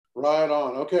Right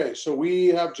on. Okay, so we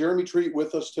have Jeremy Treat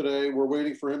with us today. We're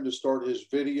waiting for him to start his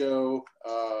video.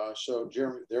 So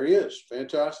Jeremy, there he is.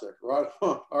 Fantastic. Right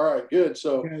on. All right, good.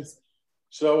 Yes.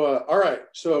 All right.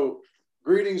 So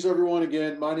greetings, everyone.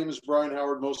 Again, my name is Brian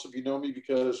Howard. Most of you know me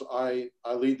because I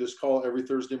lead this call every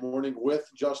Thursday morning with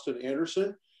Justin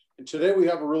Anderson. And today we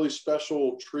have a really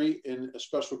special treat and a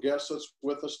special guest that's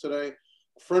with us today.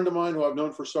 A friend of mine who I've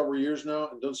known for several years now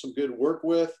and done some good work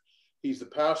with. He's the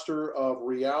pastor of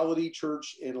Reality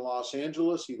Church in Los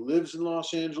Angeles. He lives in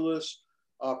Los Angeles.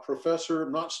 Professor,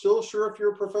 I'm not still sure if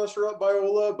you're a professor at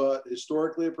Biola, but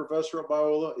historically a professor at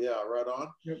Biola. Yeah, right on.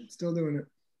 Yep, still doing it.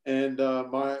 And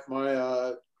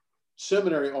my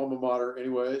seminary alma mater,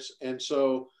 anyways. And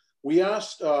so we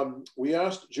asked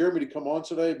Jeremy to come on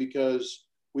today because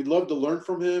we'd love to learn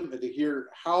from him and to hear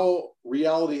how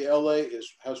Reality LA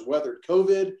has weathered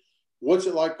COVID. What's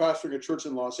it like pastoring a church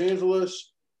in Los Angeles?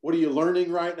 What are you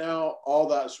learning right now? All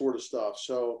that sort of stuff.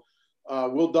 So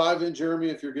we'll dive in, Jeremy,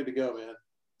 if you're good to go, man.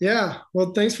 Yeah.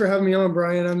 Well, thanks for having me on,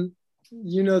 Brian.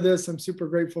 I'm super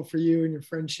grateful for you and your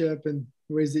friendship and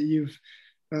the ways that you've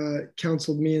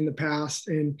counseled me in the past.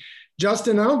 And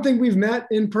Justin, I don't think we've met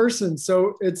in person.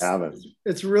 So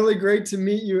it's really great to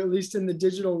meet you, at least in the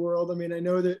digital world. I mean, I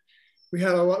know that we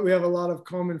have a lot of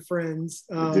common friends.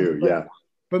 We do, yeah.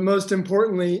 But most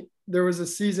importantly, there was a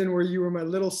season where you were my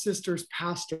little sister's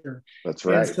pastor. That's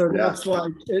right. And so that's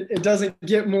like, it doesn't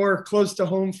get more close to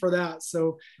home for that.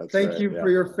 So thank you for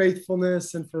your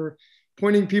faithfulness and for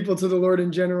pointing people to the Lord in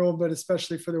general, but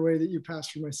especially for the way that you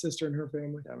pastor my sister and her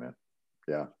family. Yeah, man.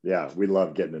 Yeah. We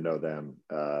love getting to know them.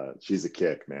 She's a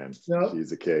kick, man. Yep.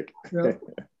 She's a kick. Yep.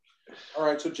 All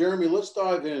right. So Jeremy, let's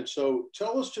dive in. So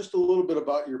tell us just a little bit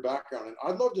about your background. And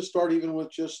I'd love to start even with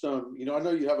just, I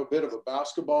know you have a bit of a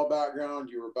basketball background.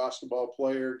 You were a basketball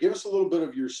player. Give us a little bit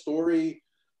of your story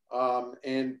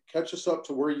and catch us up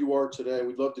to where you are today.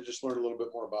 We'd love to just learn a little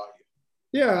bit more about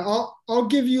you. Yeah. I'll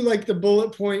give you like the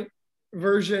bullet point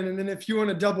version. And then if you want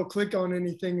to double click on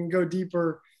anything and go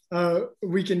deeper,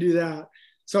 we can do that.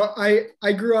 So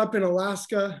I grew up in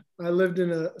Alaska. I lived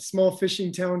in a small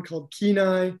fishing town called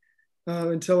Kenai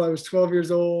until I was 12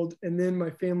 years old. And then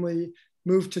my family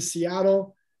moved to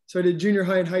Seattle. So I did junior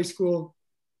high and high school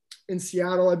in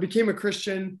Seattle. I became a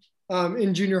Christian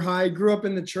in junior high, grew up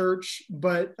in the church,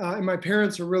 but and my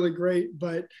parents are really great,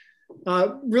 but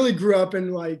really grew up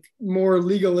in like more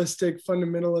legalistic,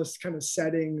 fundamentalist kind of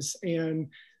settings. And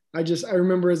I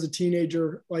remember as a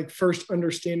teenager, like first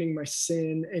understanding my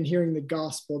sin and hearing the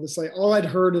gospel. This like all I'd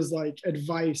heard is like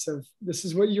advice of this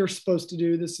is what you're supposed to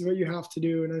do. This is what you have to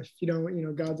do. And if you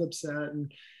don't, God's upset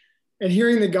and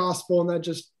hearing the gospel and that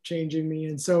just changing me.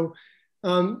 And so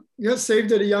got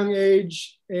saved at a young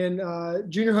age and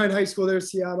junior high and high school there in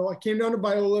Seattle. I came down to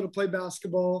Biola to play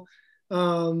basketball.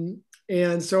 And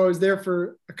so I was there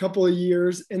for a couple of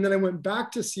years. And then I went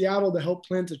back to Seattle to help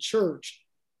plant a church.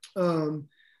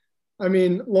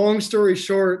 Long story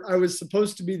short, I was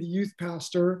supposed to be the youth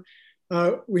pastor.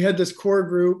 We had this core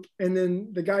group, and then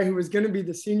the guy who was going to be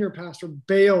the senior pastor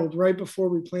bailed right before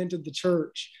we planted the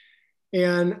church.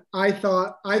 And I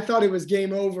thought it was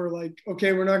game over. Like,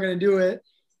 okay, we're not going to do it.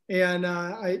 And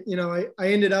I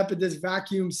ended up at this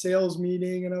vacuum sales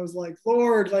meeting, and I was like,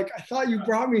 Lord, like I thought you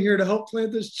brought me here to help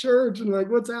plant this church, and like,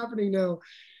 what's happening now?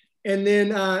 And then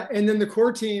the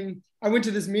core team. I went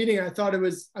to this meeting. I thought it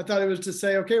was to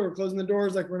say, okay, we're closing the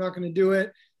doors. Like, we're not going to do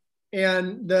it.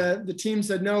 And the team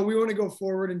said, no, we want to go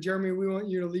forward. And Jeremy, we want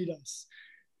you to lead us.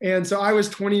 And so I was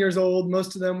 20 years old.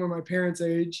 Most of them were my parents'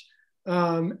 age.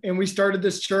 And we started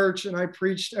this church and I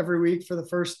preached every week for the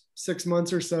first 6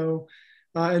 months or so.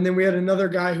 And then we had another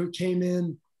guy who came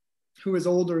in who was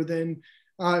older than,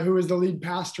 who was the lead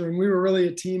pastor. And we were really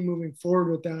a team moving forward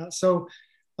with that. So,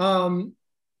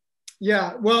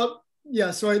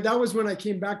 so that was when I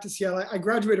came back to Seattle. I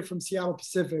graduated from Seattle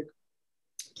Pacific,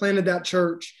 planted that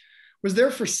church, was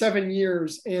there for 7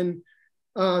 years. And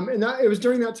it was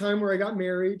during that time where I got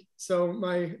married. So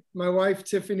my wife,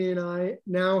 Tiffany, and I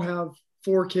now have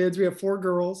 4 kids. We have 4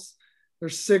 girls. They're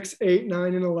 6, 8,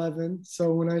 9, and 11.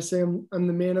 So when I say I'm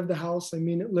the man of the house, I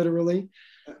mean it literally.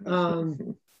 Tiff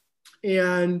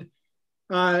and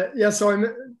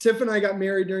I got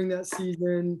married during that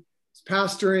season.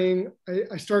 Pastoring.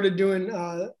 I started doing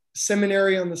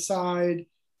seminary on the side.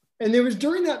 And it was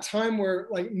during that time where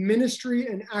like ministry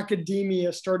and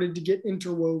academia started to get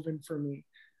interwoven for me.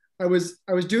 I was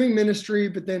doing ministry,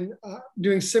 but then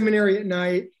doing seminary at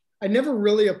night. I never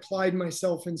really applied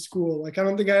myself in school. Like, I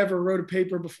don't think I ever wrote a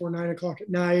paper before 9 o'clock at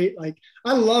night. Like,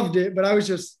 I loved it, but I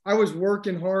was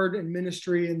working hard in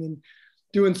ministry and then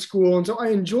doing school. And so I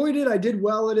enjoyed it. I did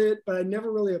well at it, but I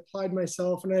never really applied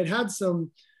myself. And I had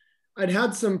some I'd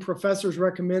had some professors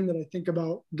recommend that I think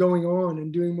about going on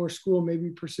and doing more school,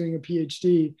 maybe pursuing a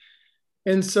PhD.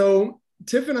 And so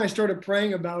Tiff and I started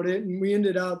praying about it, and we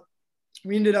ended up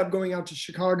going out to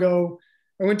Chicago.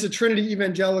 I went to Trinity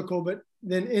Evangelical, but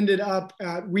then ended up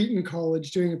at Wheaton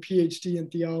College doing a PhD in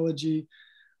theology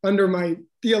under my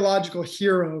theological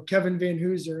hero, Kevin Van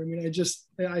Hooser. I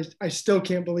mean, I still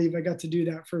can't believe I got to do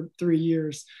that for 3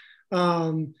 years.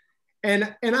 And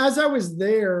as I was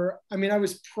there, I mean, I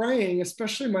was praying,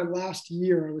 especially my last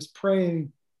year, I was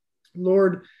praying,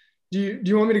 Lord, do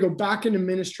you want me to go back into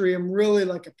ministry? I'm really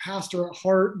like a pastor at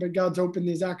heart, but God's opened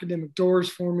these academic doors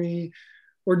for me.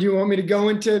 Or do you want me to go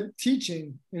into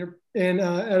teaching, and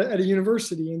at a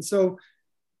university? And so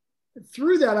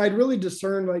through that, I'd really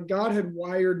discerned like God had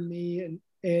wired me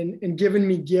and given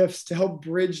me gifts to help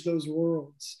bridge those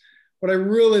worlds. What I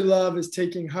really love is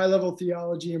taking high-level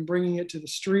theology and bringing it to the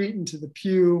street and to the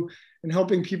pew and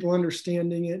helping people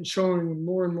understanding it and showing them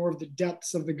more and more of the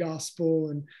depths of the gospel.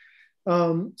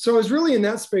 And so I was really in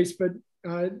that space, but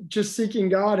just seeking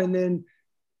God. And then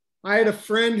I had a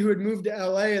friend who had moved to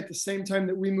LA at the same time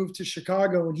that we moved to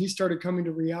Chicago, and he started coming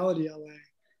to Reality LA.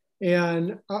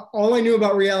 And all I knew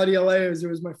about Reality LA is it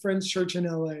was my friend's church in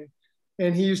LA.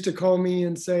 And he used to call me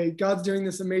and say, God's doing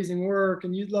this amazing work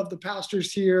and you'd love the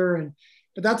pastors here.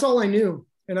 But that's all I knew.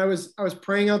 And I was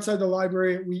praying outside the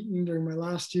library at Wheaton during my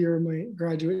last year of my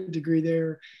graduate degree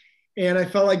there. And I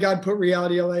felt like God put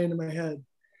Reality LA into my head.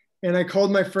 And I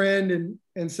called my friend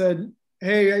and said,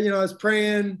 hey, I was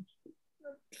praying,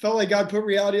 felt like God put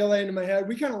Reality LA into my head.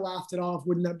 We kind of laughed it off.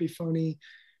 Wouldn't that be funny?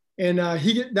 And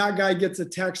that guy gets a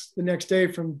text the next day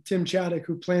from Tim Chaddock,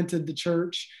 who planted the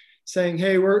church, saying,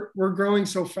 hey, we're growing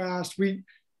so fast.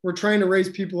 We're trying to raise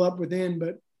people up within,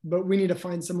 but we need to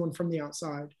find someone from the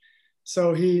outside.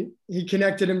 So he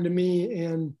connected him to me,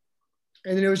 and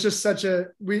then it was just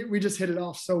we just hit it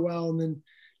off so well. And then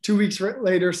 2 weeks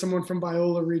later, someone from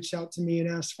Biola reached out to me and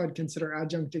asked if I'd consider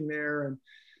adjuncting there. And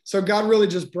so God really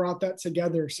just brought that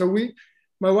together. So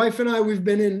my wife and I, we've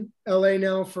been in LA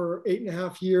now for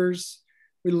 8.5 years.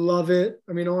 We love it.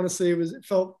 I mean, honestly, it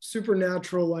felt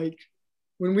supernatural. Like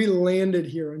when we landed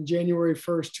here on January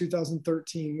 1st,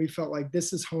 2013, we felt like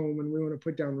this is home and we want to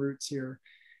put down roots here.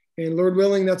 And Lord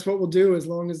willing, that's what we'll do as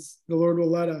long as the Lord will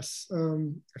let us.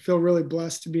 I feel really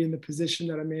blessed to be in the position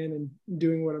that I'm in and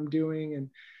doing what I'm doing.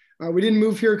 And we didn't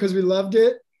move here because we loved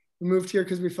it. We moved here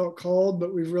because we felt called,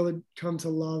 but we've really come to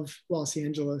love Los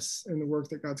Angeles and the work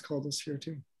that God's called us here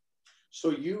to. So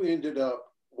you ended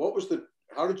up,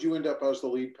 how did you end up as the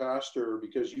lead pastor?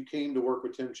 Because you came to work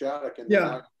with Tim Chaddock and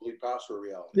the lead pastor of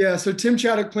Reality. Yeah, so Tim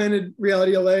Chaddock planted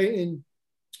Reality LA in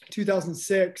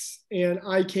 2006, and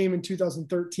I came in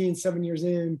 2013, 7 years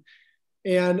in.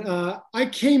 And I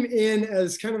came in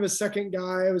as kind of a second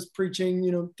guy. I was preaching,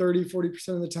 30-40%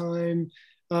 of the time.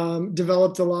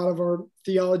 Developed a lot of our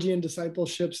theology and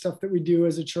discipleship stuff that we do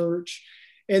as a church.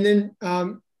 And then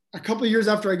a couple of years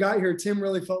after I got here, Tim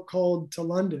really felt called to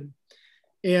London.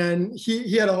 And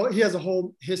he has a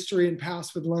whole history and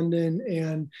past with London,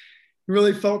 and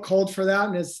really felt called for that.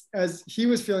 And as he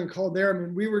was feeling called there, I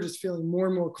mean, we were just feeling more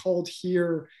and more called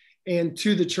here and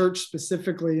to the church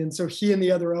specifically. And so he and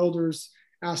the other elders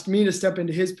asked me to step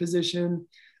into his position.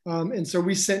 And so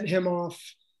we sent him off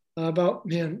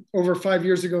over 5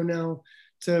 years ago now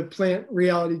to plant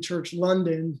Reality Church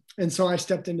London. And so I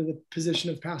stepped into the position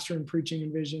of pastor and preaching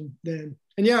and vision then.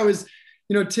 And yeah, it was,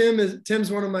 Tim's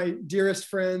one of my dearest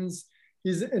friends.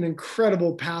 He's an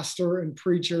incredible pastor and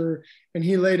preacher, and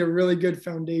he laid a really good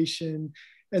foundation.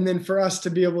 And then for us to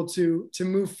be able to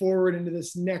move forward into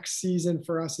this next season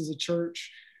for us as a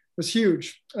church was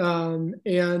huge.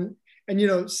 And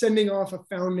sending off a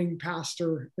founding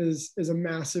pastor is a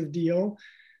massive deal.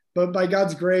 But by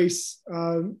God's grace,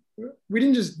 we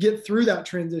didn't just get through that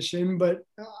transition, but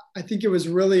I think it was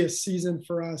really a season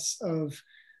for us of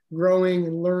growing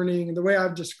and learning. And the way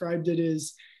I've described it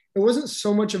is, it wasn't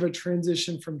so much of a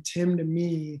transition from Tim to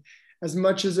me, as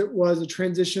much as it was a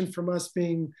transition from us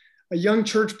being a young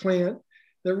church plant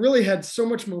that really had so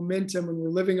much momentum and we're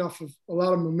living off of a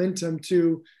lot of momentum,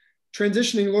 to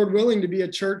transitioning, Lord willing, to be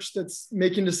a church that's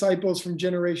making disciples from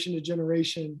generation to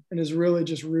generation and is really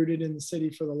just rooted in the city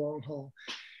for the long haul.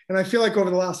 And I feel like over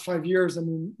the last 5 years, I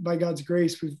mean, by God's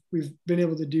grace, we've been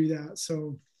able to do that.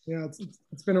 So yeah,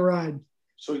 it's been a ride.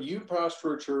 So you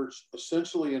pastor a church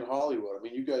essentially in Hollywood. I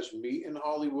mean, you guys meet in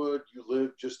Hollywood. You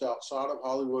live just outside of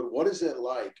Hollywood. What is it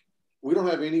like? We don't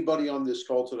have anybody on this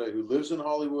call today who lives in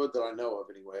Hollywood that I know of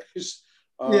anyways.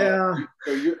 Yeah.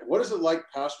 So what is it like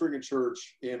pastoring a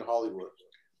church in Hollywood?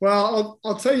 Well,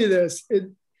 I'll tell you this.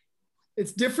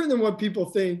 It's different than what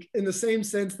people think, in the same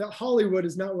sense that Hollywood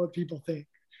is not what people think,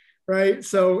 right?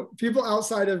 So people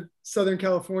outside of Southern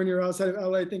California or outside of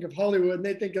LA think of Hollywood, and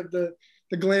they think of the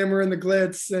glamour and the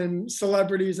glitz and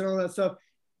celebrities and all that stuff.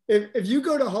 If you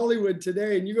go to Hollywood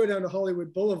today and you go down to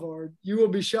Hollywood Boulevard, you will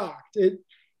be shocked.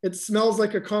 It smells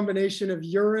like a combination of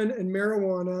urine and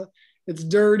marijuana. It's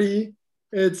dirty.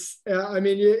 It's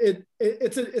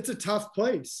a tough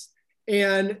place.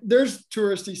 And there's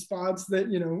touristy spots that,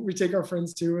 we take our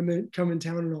friends to and they come in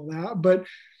town and all that. But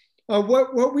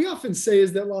what we often say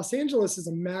is that Los Angeles is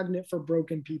a magnet for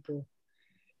broken people.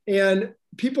 And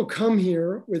people come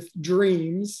here with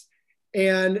dreams,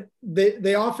 and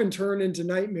they often turn into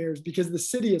nightmares because the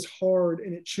city is hard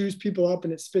and it chews people up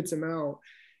and it spits them out.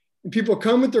 And people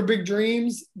come with their big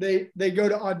dreams. They go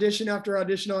to audition after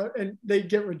audition and they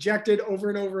get rejected over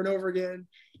and over and over again.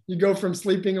 You go from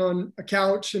sleeping on a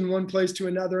couch in one place to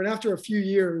another. And after a few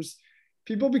years,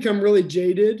 people become really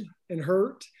jaded and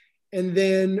hurt. And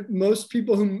then most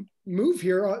people who move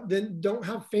here then don't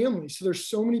have families. So there's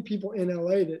so many people in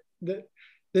LA that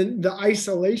then the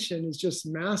isolation is just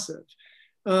massive.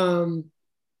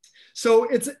 So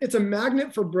it's a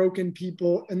magnet for broken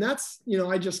people. And that's,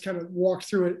 I just kind of walked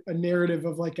through a narrative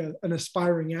of like an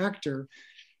aspiring actor.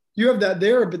 You have that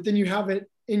there, but then you have it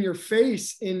in your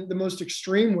face in the most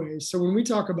extreme ways. So when we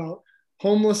talk about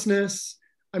homelessness,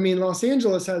 Los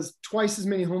Angeles has twice as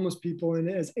many homeless people in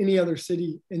it as any other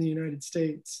city in the United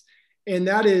States. And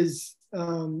that is,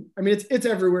 it's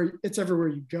everywhere. It's everywhere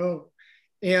you go.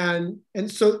 And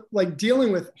so like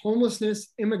dealing with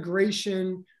homelessness,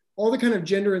 immigration, all the kind of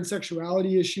gender and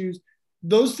sexuality issues,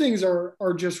 those things are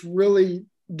just really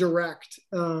direct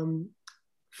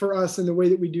for us in the way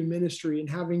that we do ministry, and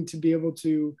having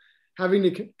to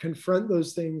confront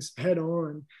those things head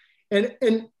on.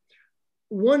 And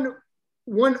one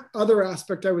other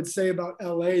aspect I would say about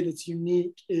LA that's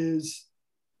unique is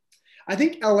I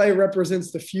think LA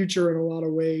represents the future in a lot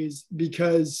of ways,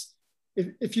 because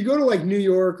if you go to like New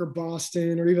York or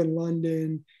Boston or even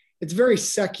London, it's very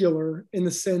secular in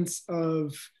the sense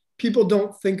of people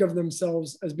don't think of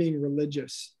themselves as being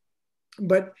religious.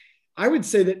 But I would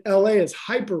say that LA is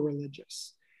hyper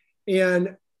religious.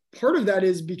 And part of that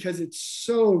is because it's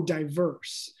so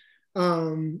diverse.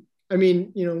 When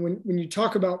you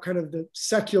talk about kind of the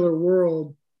secular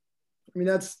world,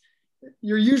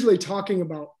 you're usually talking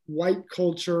about white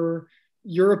culture,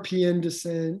 European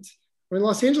descent.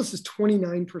 Los Angeles is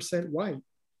 29% white.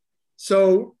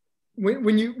 So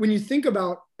when you think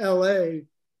about LA,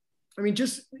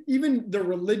 just even the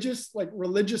religious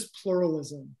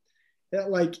pluralism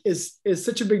that is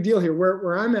such a big deal here.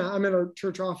 Where I'm at a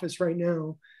church office right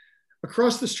now.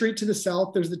 Across the street to the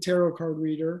south, there's the tarot card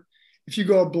reader. If you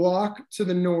go a block to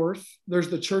the north, there's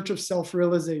the Church of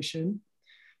Self-Realization.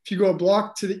 If you go a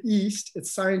block to the east,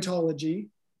 it's Scientology.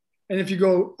 And if you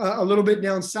go a little bit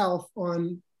down south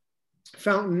on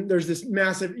Fountain, there's this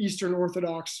massive Eastern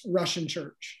Orthodox Russian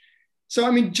church.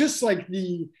 So, just like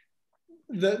the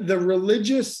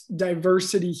religious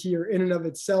diversity here in and of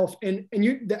itself, and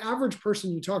the average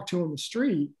person you talk to on the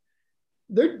street,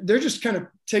 they're just kind of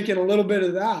taking a little bit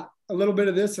of that, a little bit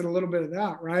of this and a little bit of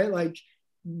that, right? Like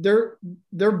they're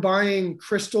buying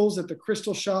crystals at the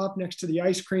crystal shop next to the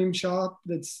ice cream shop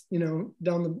that's, down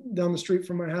the street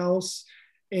from my house,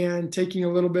 and taking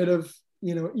a little bit of,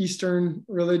 Eastern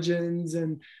religions.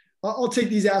 And I'll take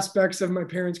these aspects of my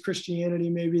parents'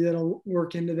 Christianity, maybe that'll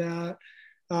work into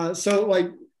that. So like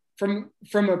from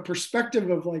a perspective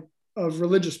of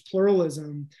religious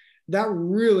pluralism, that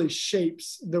really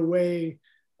shapes the way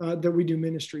that we do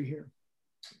ministry here.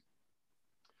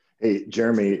 Hey,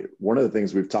 Jeremy, one of the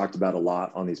things we've talked about a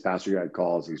lot on these Pastor Guide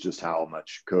calls is just how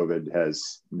much COVID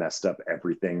has messed up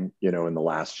everything, in the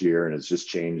last year, and it's just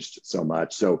changed so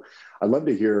much. So I'd love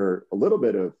to hear a little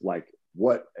bit of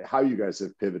how you guys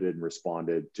have pivoted and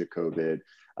responded to COVID,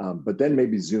 but then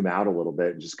maybe zoom out a little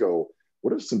bit and just go,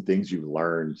 what are some things you've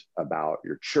learned about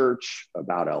your church,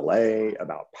 about LA,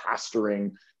 about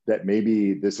pastoring that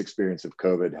maybe this experience of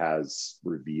COVID has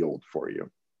revealed for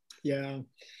you? Yeah,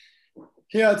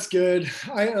 it's good.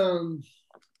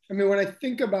 When I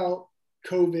think about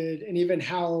COVID and even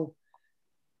how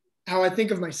I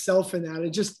think of myself in that,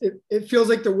 it feels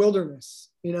like the wilderness,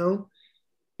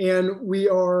 and when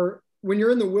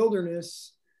you're in the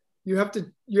wilderness, you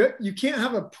can't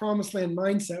have a promised land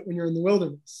mindset when you're in the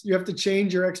wilderness. You have to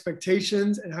change your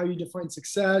expectations and how you define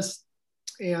success.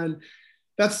 And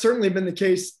that's certainly been the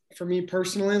case for me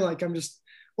personally. Like I've just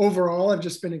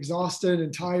been exhausted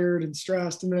and tired and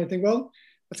stressed. And then I think, well,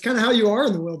 that's kind of how you are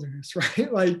in the wilderness,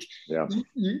 right? Like yeah.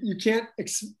 you can't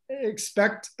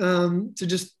expect to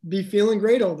just be feeling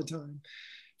great all the time.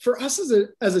 For us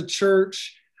as a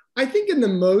church, I think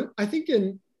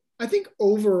I think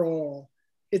overall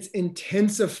it's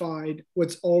intensified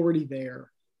what's already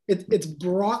there. It's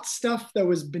brought stuff that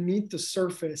was beneath the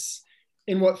surface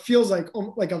in what feels like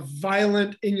a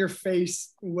violent, in your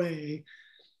face way.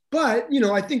 But,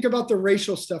 I think about the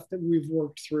racial stuff that we've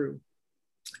worked through,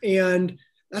 and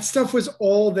that stuff was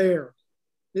all there.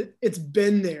 It's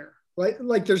been there.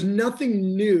 Like there's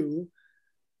nothing new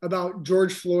about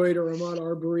George Floyd or Ahmaud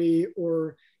Arbery,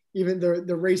 or even the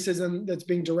racism that's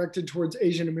being directed towards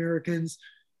Asian Americans.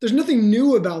 There's nothing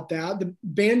new about that. The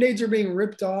Band-Aids are being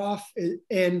ripped off,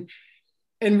 and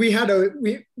then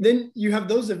you have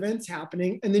those events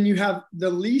happening, and then you have the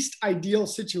least ideal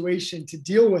situation to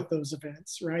deal with those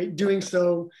events, right? Doing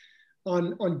so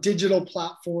on digital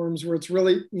platforms where it's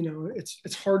really,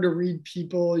 it's hard to read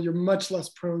people. You're much less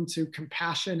prone to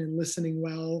compassion and listening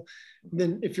well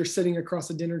than if you're sitting across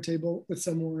a dinner table with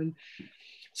someone.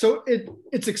 So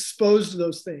it's exposed to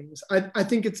those things. I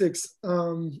think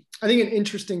I think an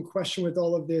interesting question with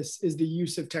all of this is the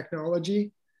use of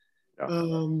technology.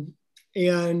 Yeah.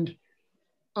 And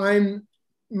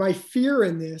my fear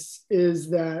in this is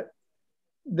that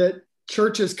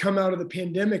churches come out of the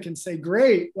pandemic and say,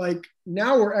 great, like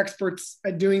now we're experts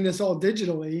at doing this all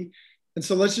digitally. And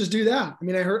so let's just do that. I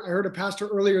mean, I heard a pastor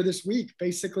earlier this week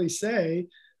basically say,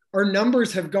 our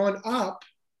numbers have gone up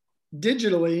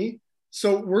digitally,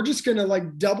 so we're just going to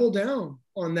like double down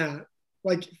on that,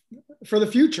 like for the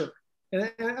future.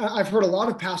 And I've heard a lot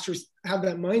of pastors have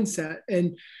that mindset.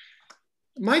 And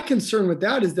my concern with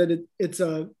that is that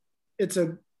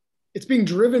it's being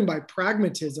driven by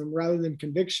pragmatism rather than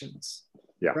convictions.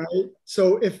 Yeah. Right.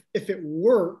 So if it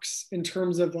works in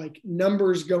terms of like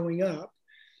numbers going up,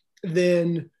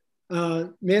 then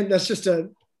man, that's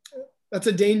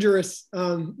a dangerous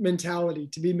mentality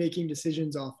to be making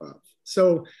decisions off of.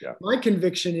 So yeah. My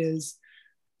conviction is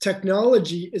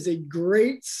technology is a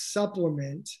great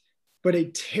supplement, but a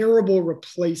terrible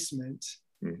replacement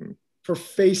for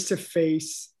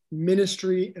face-to-face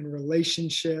ministry and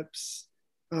relationships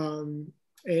and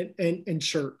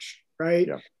church, right?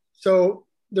 Yeah. So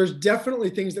there's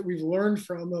definitely things that we've learned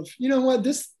from of,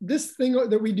 this thing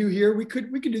that we do here, we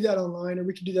could do that online, or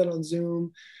we could do that on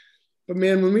Zoom. But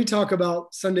man, when we talk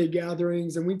about Sunday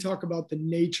gatherings and we talk about the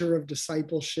nature of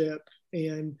discipleship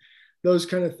and those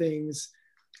kind of things,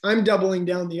 I'm doubling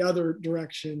down the other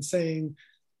direction, saying,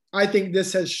 I think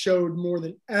this has showed more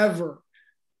than ever,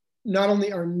 not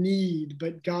only our need,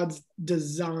 but God's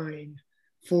design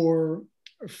for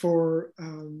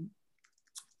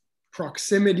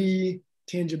proximity,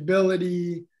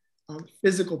 tangibility,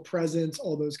 physical presence,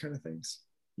 all those kind of things.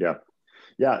 Yeah.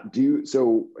 Yeah.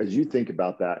 So as you think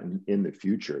about that in the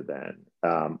future, then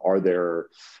are there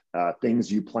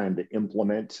things you plan to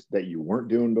implement that you weren't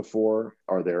doing before?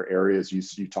 Are there areas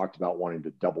you talked about wanting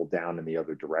to double down in the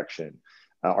other direction?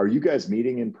 Are you guys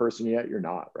meeting in person yet? You're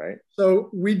not, right? So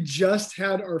we just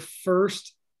had our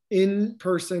first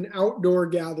in-person outdoor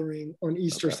gathering on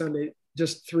Easter Sunday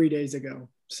just 3 days ago.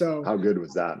 So how good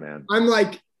was that, man? I'm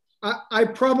like, I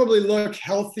probably look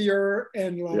healthier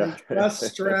and like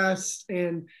less stressed.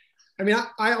 And I mean,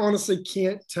 I honestly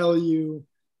can't tell you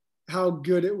how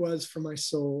good it was for my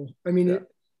soul. I mean,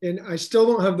 and I still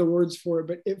don't have the words for it,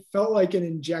 but it felt like an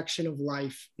injection of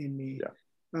life in me.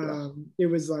 Yeah. It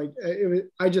was like,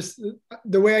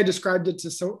 the way I described it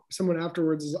to someone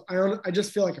afterwards is I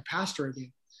just feel like a pastor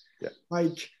again. Yeah.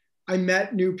 Like I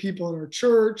met new people in our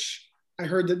church. I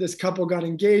heard that this couple got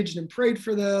engaged and prayed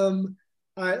for them.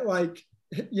 I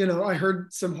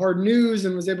heard some hard news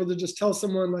and was able to just tell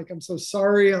someone like, I'm so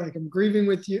sorry. I'm grieving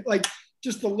with you. Like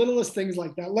just the littlest things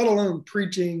like that, let alone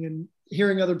preaching and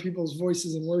hearing other people's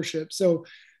voices in worship. So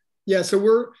yeah, so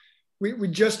we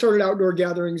just started outdoor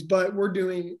gatherings, but we're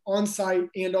doing on-site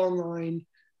and online.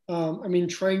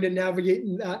 Trying to navigate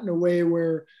that in a way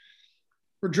where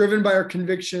we're driven by our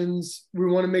convictions. We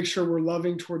want to make sure we're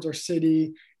loving towards our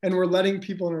city, and we're letting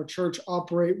people in our church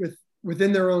operate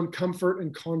within their own comfort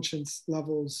and conscience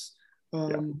levels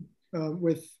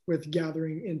with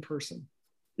gathering in person.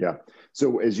 Yeah.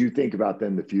 So as you think about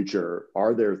then the future,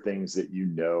 are there things that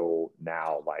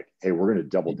now, like, hey, we're going to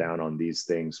double down on these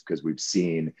things because we've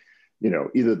seen,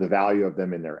 either the value of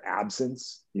them in their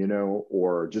absence,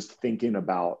 or just thinking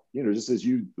about, just as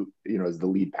as the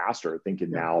lead pastor,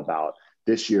 thinking now about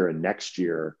this year and next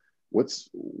year,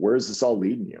 where is this all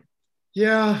leading you?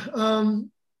 Yeah.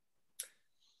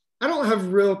 I don't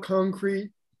have real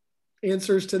concrete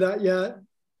answers to that yet.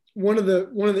 One of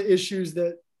the issues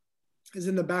that is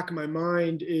in the back of my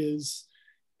mind is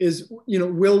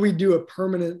will we do a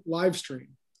permanent live stream?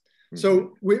 Mm-hmm.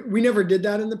 So we never did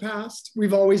that in the past.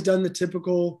 We've always done the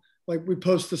typical, like we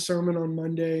post the sermon on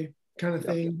Monday kind of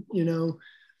thing,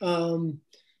 And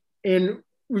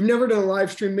we've never done a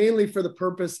live stream, mainly for the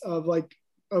purpose of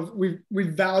we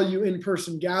value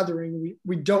in-person gathering.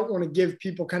 We don't want to give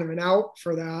people kind of an out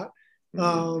for that.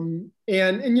 And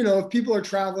you know, if people are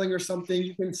traveling or something,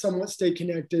 you can somewhat stay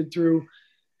connected through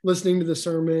listening to the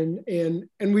sermon.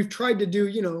 And we've tried to do,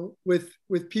 you know, with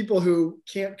people who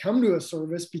can't come to a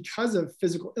service because of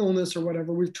physical illness or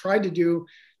whatever, we've tried to do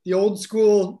the old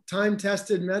school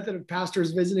time-tested method of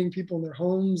pastors visiting people in their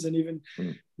homes and even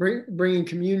bringing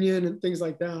communion and things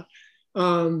like that.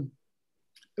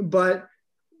 But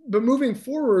moving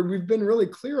forward, we've been really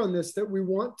clear on this, that we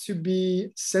want to be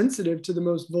sensitive to the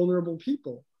most vulnerable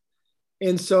people.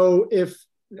 And so if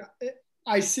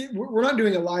I see, we're not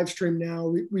doing a live stream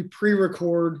now. We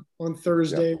pre-record on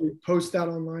Thursday. We post that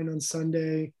online on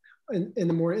Sunday in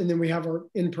the morning. And then we have our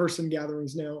in-person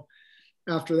gatherings now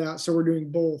after that. So we're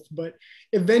doing both. But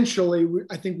eventually,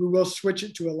 I think we will switch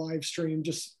it to a live stream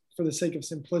just for the sake of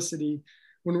simplicity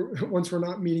once we're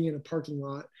not meeting in a parking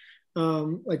lot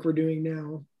like we're doing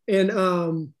now. And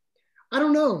I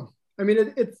don't know. I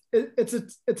mean,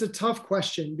 it's a tough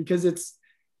question because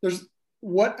there's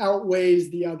what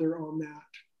outweighs the other on that.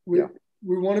 We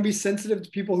want to be sensitive to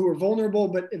people who are vulnerable,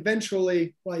 but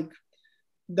eventually, like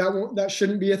that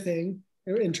shouldn't be a thing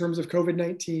in terms of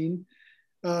COVID-19.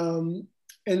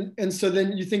 And so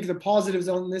then you think the positives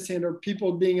on this hand are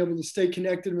people being able to stay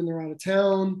connected when they're out of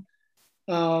town,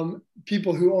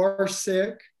 people who are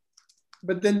sick.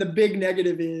 But then the big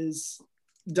negative is,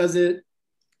 does it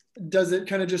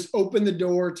kind of just open the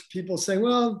door to people saying,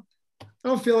 well, I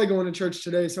don't feel like going to church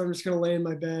today, so I'm just going to lay in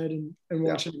my bed and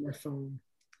watch it on my phone.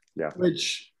 Yeah.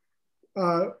 Which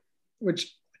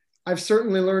I've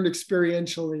certainly learned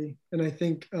experientially, and I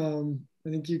think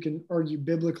you can argue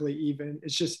biblically even.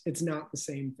 It's not the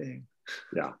same thing.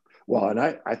 Yeah. Well, and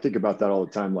I think about that all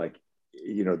the time, like,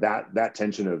 you know, that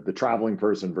tension of the traveling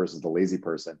person versus the lazy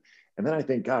person. And then I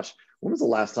think, gosh, when was the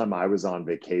last time I was on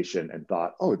vacation and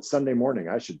thought, oh, it's Sunday morning,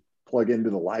 I should plug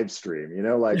into the live stream, you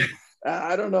know, like,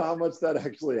 I don't know how much that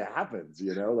actually happens,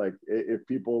 you know, like if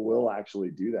people will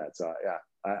actually do that. So yeah,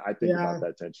 I think about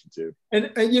that tension too.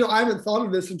 And, you know, I haven't thought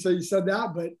of this until you said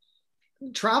that, but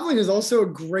traveling is also a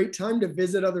great time to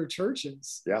visit other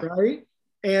churches, right?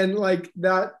 And like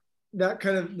that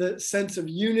kind of the sense of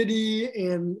unity.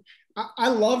 And I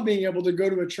love being able to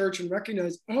go to a church and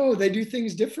recognize, oh, they do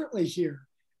things differently here.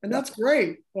 And that's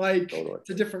great. Like totally. It's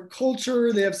a different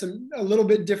culture. They have a little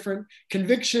bit different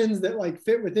convictions that like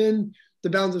fit within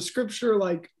the bounds of scripture.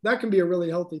 Like that can be a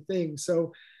really healthy thing.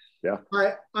 So yeah,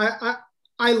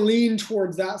 I lean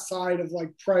towards that side of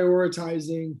like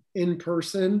prioritizing in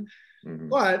person. Mm-hmm.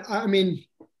 But I mean,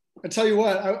 I tell you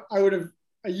what, I would have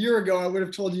a year ago, I would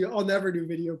have told you I'll never do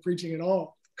video preaching at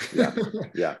all.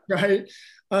 Yeah. Right.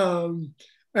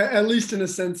 At least in a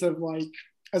sense of like,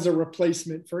 as a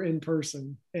replacement for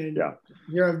in-person. And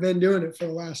here I've been doing it for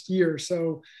the last year.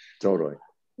 So totally.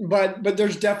 But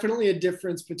there's definitely a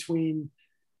difference between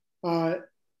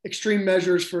extreme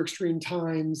measures for extreme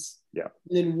times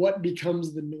and what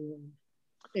becomes the norm.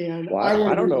 And I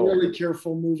want to be really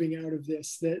careful moving out of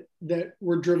this, that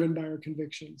we're driven by our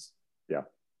convictions. Yeah.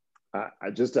 I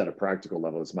just at a practical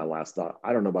level, it's my last thought.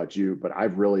 I don't know about you, but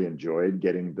I've really enjoyed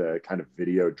getting the kind of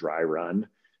video dry run.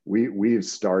 We've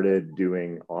started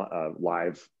doing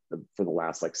live for the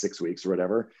last like 6 weeks or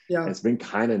whatever. Yeah. And it's been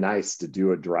kind of nice to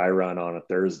do a dry run on a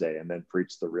Thursday and then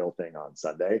preach the real thing on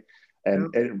Sunday.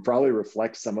 And it probably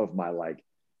reflects some of my like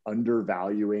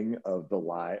undervaluing of the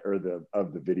live or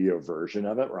of the video version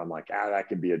of it, where I'm like, that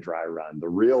can be a dry run. The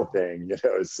real thing, you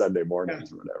know, is Sunday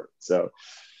mornings or whatever. So,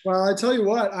 well, I tell you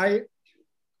what,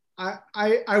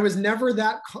 I was never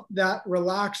that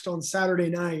relaxed on Saturday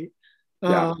night.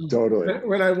 Totally.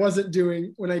 When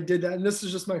I did that, and this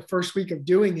is just my first week of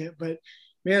doing it, but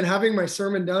man, having my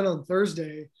sermon done on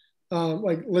Thursday,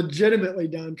 like legitimately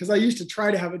done, because I used to try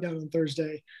to have it done on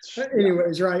Thursday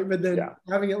anyways, right? But then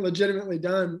having it legitimately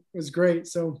done was great.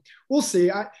 So we'll see.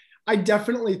 I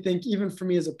definitely think even for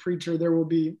me as a preacher, there will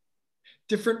be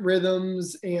different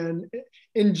rhythms. And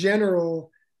in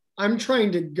general, I'm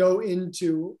trying to go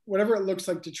into whatever it looks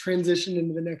like to transition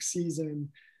into the next season.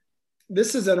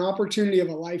 This is an opportunity of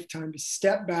a lifetime to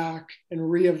step back and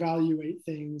reevaluate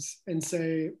things and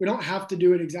say, we don't have to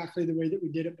do it exactly the way that we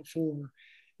did it before.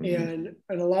 Mm-hmm.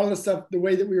 And a lot of the stuff, the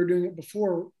way that we were doing it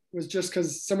before was just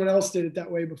because someone else did it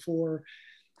that way before.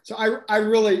 So I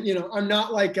really, you know, I'm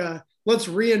not like let's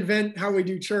reinvent how we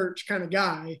do church kind of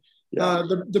guy. Yeah.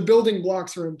 The building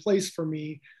blocks are in place for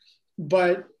me,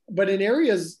 but in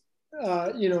areas,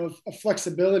 you know, of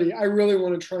flexibility, I really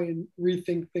want to try and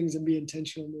rethink things and be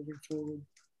intentional moving forward.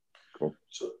 Cool.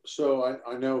 So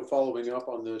I know, following up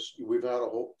on this, we've had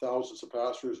thousands of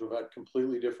pastors who've had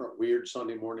completely different weird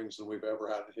Sunday mornings than we've ever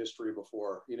had in history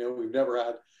before. We've never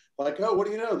had like, oh, what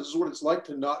do you know? This is what it's like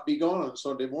to not be gone on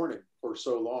Sunday morning for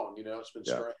so long. It's been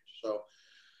strange. So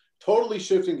totally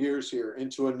shifting gears here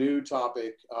into a new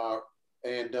topic.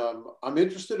 And I'm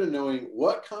interested in knowing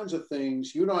what kinds of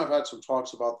things, you and I have had some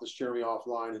talks about this, Jeremy,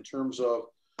 offline, in terms of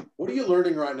what are you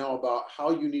learning right now about how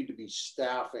you need to be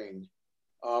staffing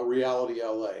Reality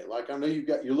LA? Like, I know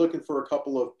you're looking for a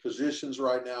couple of positions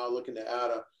right now, looking to add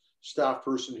a staff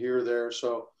person here or there.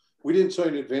 So we didn't tell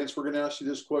you in advance we're going to ask you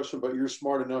this question, but you're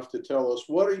smart enough to tell us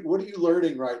what are you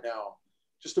learning right now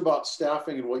just about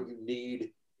staffing and what you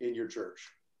need in your church?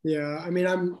 Yeah, I mean,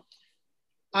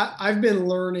 I've been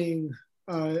learning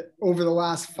over the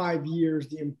last 5 years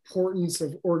the importance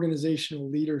of organizational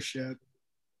leadership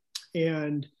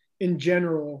and in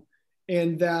general,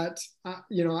 and that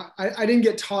I didn't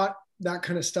get taught that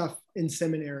kind of stuff in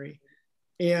seminary.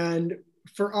 And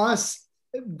for us,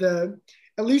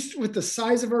 at least with the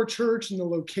size of our church and the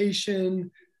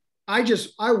location, I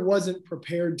wasn't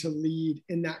prepared to lead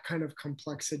in that kind of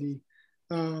complexity.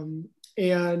 And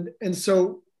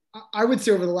so I would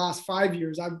say over the last 5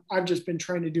 years, I've just been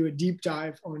trying to do a deep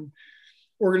dive on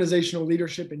organizational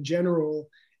leadership in general.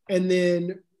 And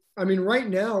then, I mean, right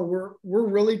now we're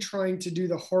really trying to do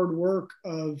the hard work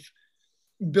of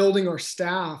building our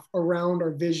staff around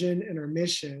our vision and our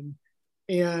mission.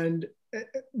 And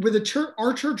with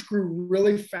our church grew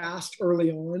really fast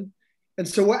early on. And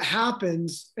so what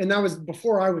happens, and that was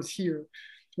before I was here,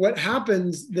 what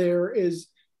happens there is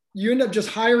you end up just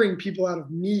hiring people out of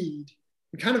need,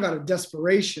 kind of out of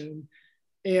desperation.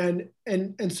 And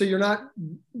so you're not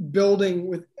building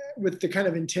with the kind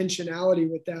of intentionality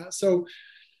with that. So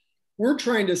we're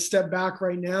trying to step back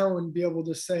right now and be able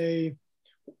to say,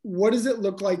 what does it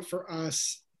look like for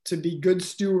us to be good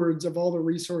stewards of all the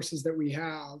resources that we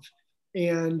have?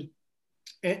 And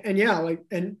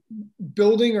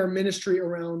building our ministry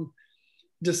around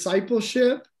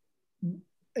discipleship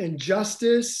and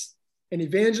justice and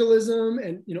evangelism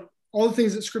and, all the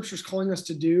things that Scripture is calling us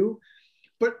to do,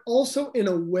 but also in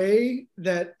a way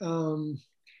that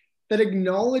that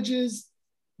acknowledges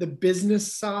the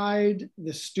business side,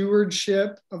 the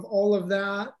stewardship of all of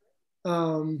that.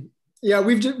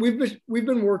 We've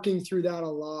been working through that a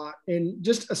lot, and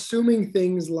just assuming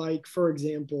things like, for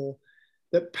example,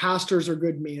 that pastors are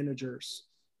good managers,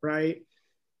 right?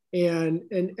 And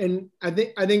I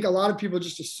think a lot of people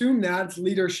just assume that it's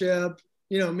leadership,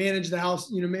 manage the house,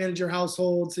 manage your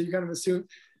household. So you kind of assume,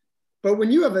 but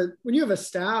when you have a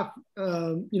staff,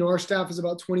 our staff is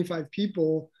about 25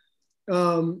 people.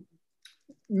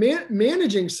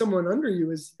 Managing someone under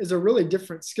you is a really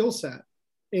different skill set.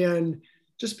 And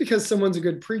just because someone's a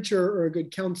good preacher or a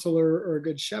good counselor or a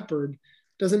good shepherd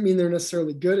doesn't mean they're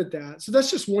necessarily good at that. So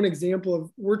that's just one example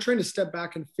of, we're trying to step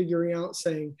back and figuring out,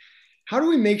 saying, how do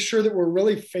we make sure that we're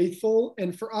really faithful?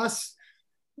 And for us,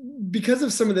 because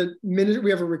of some of we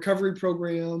have a recovery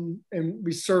program and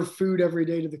we serve food every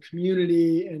day to the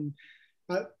community, and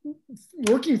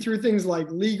working through things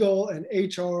like legal and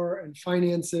HR and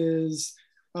finances.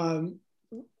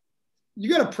 You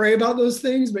got to pray about those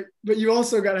things, but you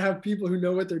also got to have people who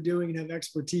know what they're doing and have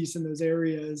expertise in those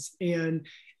areas, and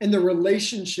the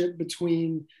relationship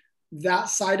between that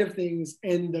side of things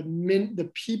and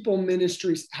the people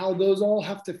ministries, how those all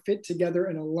have to fit together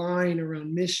and align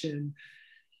around mission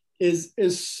is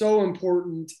so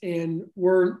important. And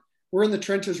we're in the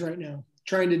trenches right now,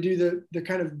 trying to do the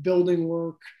kind of building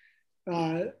work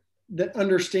that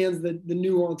understands the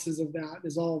nuances of that,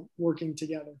 is all working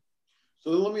together. So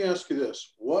let me ask you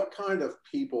this. What kind of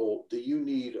people do you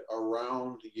need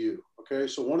around you? Okay.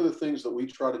 So one of the things that we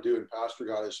try to do in Pastor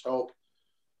Guide is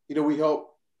we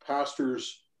help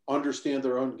pastors understand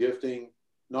their own gifting,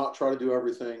 not try to do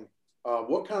everything.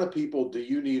 What kind of people do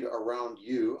you need around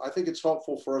you? I think it's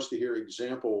helpful for us to hear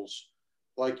examples.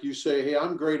 Like you say, hey,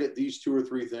 I'm great at these 2 or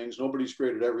 3 things. Nobody's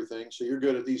great at everything. So you're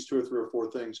good at these 2 or 3 or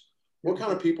 4 things. What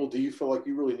kind of people do you feel like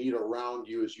you really need around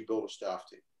you as you build a staff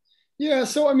team? Yeah.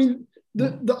 So, I mean,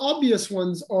 the obvious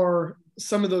ones are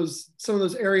some of those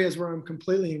areas where I'm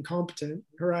completely incompetent,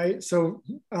 right? So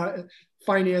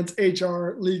finance,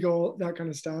 HR, legal, that kind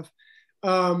of stuff.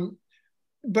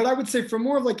 But I would say from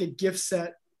more of like a gift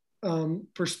set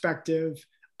perspective,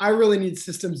 I really need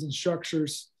systems and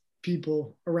structures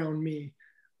people around me.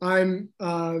 I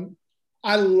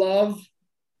love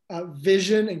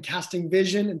vision and casting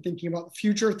vision and thinking about the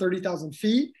future, 30,000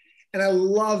 feet. And I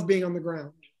love being on the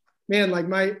ground. Man, like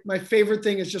my favorite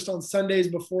thing is just on Sundays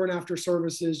before and after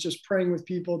services, just praying with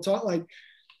people. So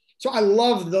I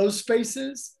love those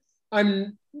spaces.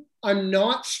 I'm I'm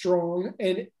not strong,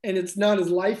 and it's not as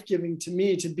life-giving to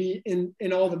me to be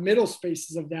in all the middle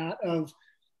spaces of that, of,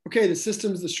 okay, the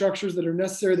systems, the structures that are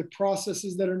necessary, the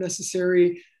processes that are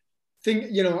necessary.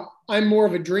 I'm more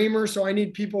of a dreamer, so I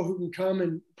need people who can come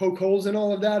and poke holes in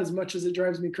all of that, as much as it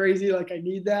drives me crazy. Like, I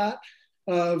need that,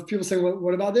 of people saying,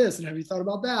 what about this? And have you thought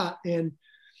about that? And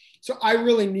so I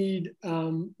really need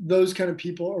those kind of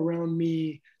people around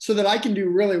me so that I can do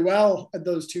really well at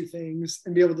those two things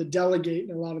and be able to delegate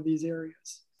in a lot of these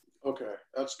areas. Okay,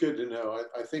 that's good to know.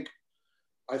 I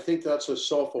think that's a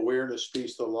self-awareness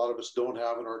piece that a lot of us don't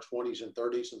have in our 20s and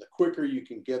 30s. And the quicker you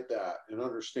can get that and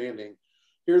understanding,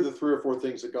 here are the 3 or 4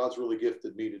 things that God's really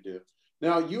gifted me to do.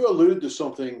 Now, you alluded to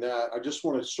something that I just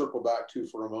want to circle back to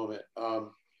for a moment.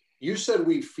 You said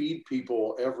we feed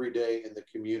people every day in the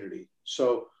community.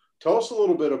 So tell us a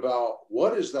little bit about,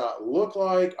 what does that look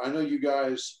like? I know you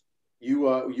guys, you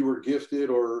were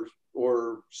gifted or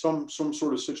some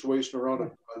sort of situation around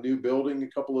a new building a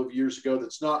couple of years ago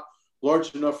that's not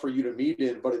large enough for you to meet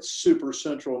in, but it's super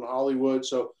central in Hollywood.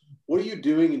 So what are you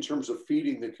doing in terms of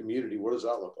feeding the community? What does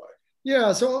that look like?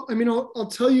 Yeah. So, I mean,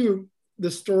 I'll tell you the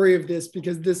story of this,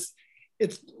 because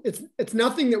it's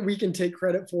nothing that we can take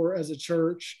credit for as a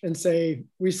church and say,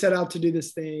 we set out to do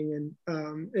this thing.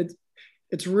 And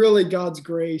it's really God's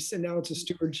grace. And now it's a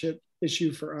stewardship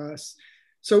issue for us.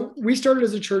 So we started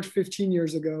as a church 15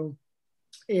 years ago,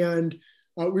 and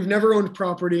we've never owned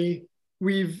property.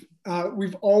 We've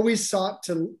always sought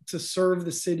to serve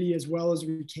the city as well as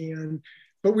we can,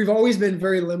 but we've always been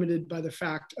very limited by the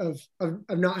fact of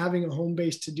not having a home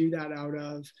base to do that out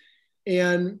of.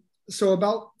 And so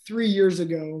about 3 years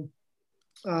ago,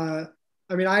 I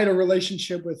had a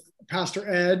relationship with Pastor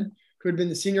Ed, who had been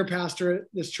the senior pastor at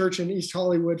this church in East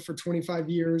Hollywood for 25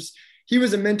 years. He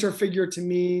was a mentor figure to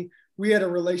me. We had a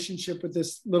relationship with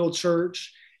this little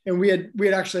church, and we had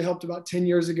actually helped about 10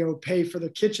 years ago pay for the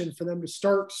kitchen for them to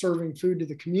start serving food to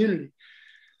the community.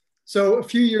 So a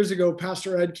few years ago,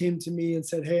 Pastor Ed came to me and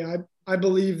said, hey, I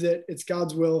believe that it's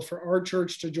God's will for our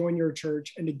church to join your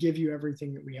church and to give you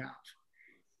everything that we have.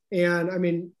 And I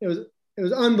mean, it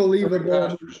was unbelievable.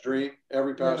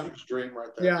 Every pastor's dream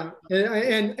right there. Yeah.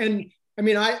 And I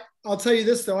mean, I'll tell you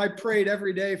this though, I prayed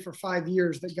every day for 5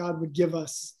 years that God would give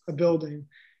us a building.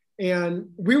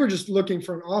 And we were just looking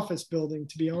for an office building,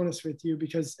 to be honest with you,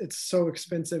 because it's so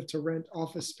expensive to rent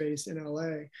office space in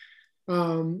LA.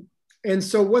 And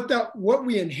so what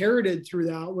we inherited through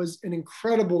that was an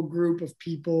incredible group of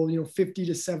people, 50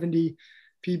 to 70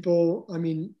 people. I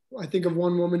mean, I think of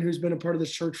one woman who's been a part of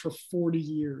this church for 40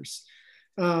 years.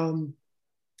 So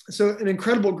an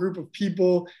incredible group of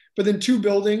people, but then 2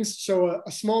 buildings. So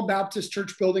a small Baptist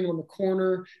church building on the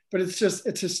corner, but it's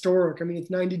historic. I mean,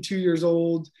 it's 92 years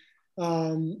old.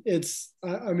 Roy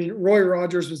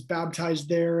Rogers was baptized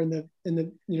there in the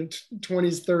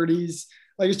 20s, 30s.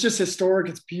 Like, it's just historic.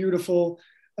 It's beautiful.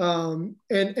 And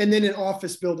then an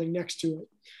office building next to it.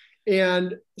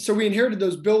 And so we inherited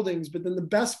those buildings, but then the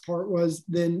best part was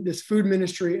then this food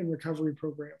ministry and recovery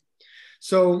program.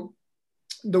 So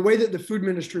the way that the food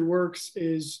ministry works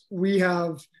is we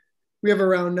have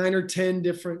around 9 or 10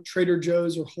 different Trader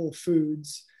Joe's or Whole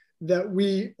Foods that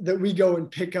we go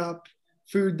and pick up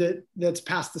food that's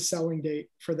past the selling date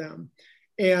for them.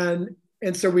 And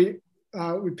so we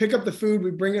pick up the food,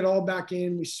 we bring it all back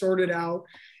in, we sort it out.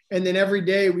 And then every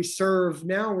day we serve.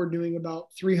 Now we're doing about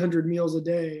 300 meals a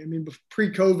day. I mean,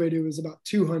 pre-COVID, it was about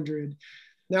 200.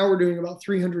 Now we're doing about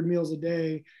 300 meals a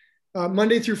day.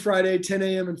 Monday through Friday, 10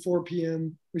 a.m. and 4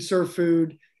 p.m. we serve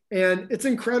food. And it's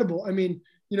incredible. I mean,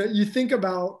 you think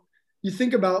about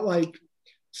like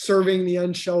serving the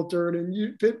unsheltered,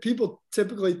 and people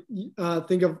typically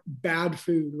think of bad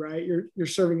food, right? You're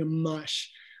serving a mush.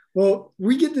 Well,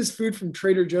 we get this food from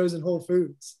Trader Joe's and Whole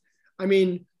Foods. I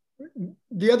mean,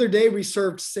 the other day we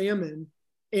served salmon,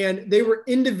 and they were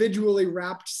individually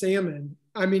wrapped salmon.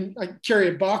 I mean, I carry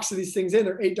a box of these things in,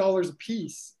 they're $8 a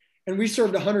piece, and we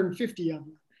served 150 of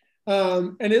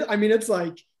them. It's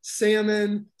like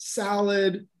salmon,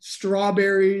 salad,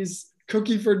 strawberries,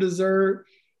 cookie for dessert.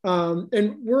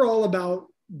 And we're all about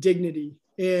dignity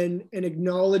and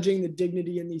acknowledging the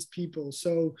dignity in these people.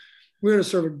 So we're going to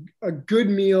serve a good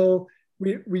meal.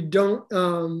 We don't,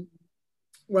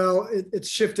 it's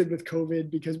shifted with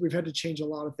COVID because we've had to change a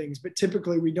lot of things, but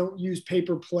typically we don't use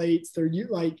paper plates. They're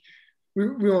like, we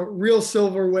want real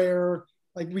silverware.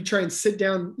 Like, we try and sit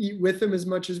down and eat with them as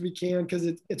much as we can, because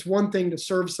it's one thing to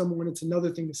serve someone, it's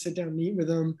another thing to sit down and eat with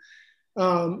them.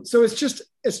 So it's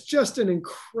just an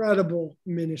incredible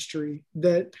ministry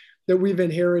that we've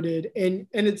inherited. And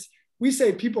we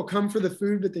say people come for the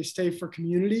food, but they stay for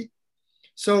community.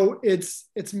 So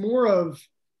it's more of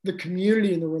the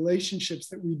community and the relationships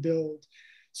that we build.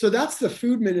 So that's the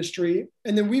food ministry.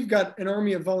 And then we've got an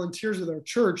army of volunteers with our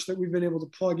church that we've been able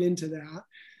to plug into that.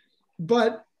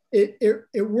 But it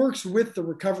works with the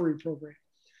recovery program.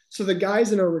 So the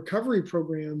guys in our recovery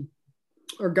program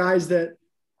are guys that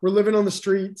were living on the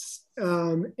streets,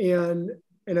 and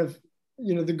have,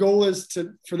 the goal is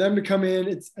for them to come in,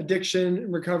 it's addiction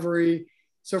and recovery.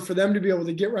 So for them to be able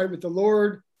to get right with the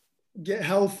Lord, get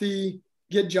healthy,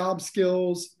 get job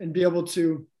skills, and be able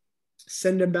to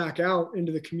send them back out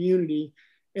into the community.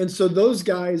 And so those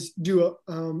guys do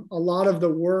a lot of the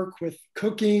work with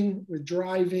cooking, with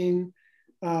driving.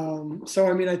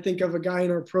 So, I think of a guy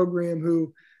in our program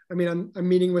who, I'm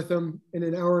meeting with him in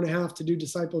an hour and a half to do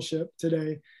discipleship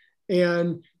today.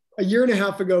 And a year and a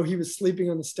half ago, he was sleeping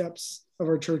on the steps of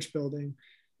our church building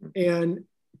and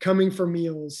coming for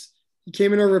meals. He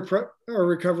came in our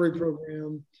recovery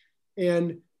program.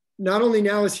 And not only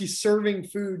now is he serving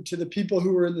food to the people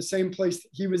who were in the same place that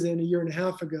he was in a year and a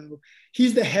half ago,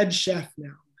 he's the head chef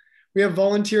now. We have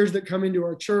volunteers that come into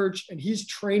our church, and he's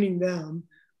training them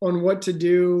on what to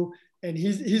do. And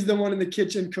he's the one in the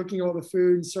kitchen cooking all the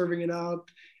food and serving it up.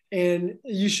 And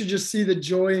you should just see the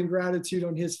joy and gratitude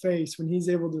on his face when he's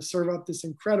able to serve up this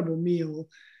incredible meal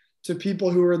to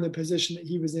people who are in the position that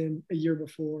he was in a year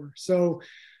before. So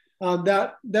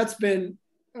that's been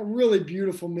a really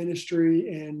beautiful ministry.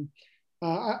 And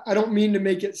I don't mean to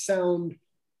make it sound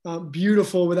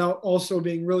beautiful without also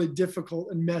being really difficult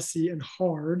and messy and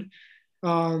hard.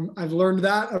 I've learned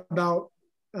that about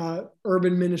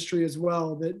urban ministry as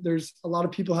well, that there's a lot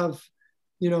of people have,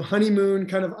 honeymoon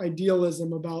kind of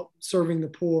idealism about serving the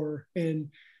poor, and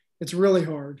it's really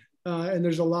hard. And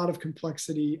there's a lot of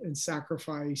complexity and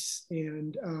sacrifice.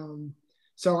 And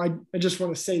so I just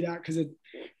want to say that, because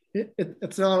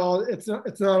it's not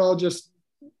all just,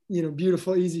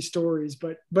 beautiful, easy stories,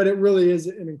 but it really is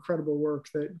an incredible work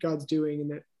that God's doing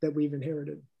and that we've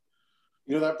inherited.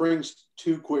 That brings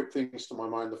two quick things to my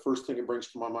mind. The first thing it brings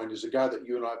to my mind is a guy that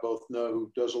you and I both know who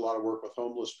does a lot of work with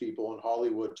homeless people in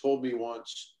Hollywood told me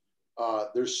once,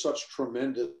 there's such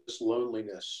tremendous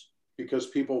loneliness because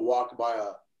people walk by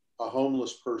a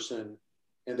homeless person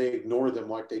and they ignore them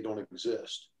like they don't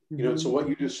exist. Mm-hmm. And so what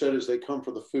you just said is they come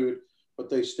for the food, but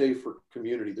they stay for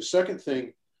community. The second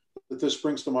thing that this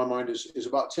brings to my mind is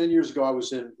about 10 years ago, I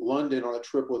was in London on a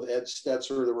trip with Ed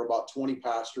Stetzer. There were about 20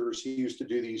 pastors. He used to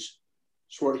do these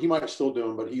he might still do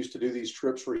them, but he used to do these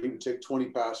trips where he would take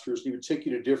 20 pastors. He would take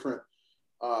you to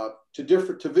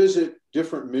visit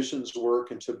different missions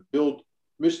work and to build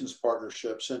missions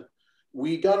partnerships. And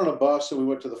we got on a bus and we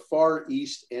went to the far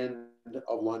east end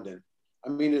of London.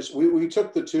 We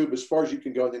took the tube as far as you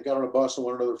can go, and then got on a bus and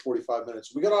went another 45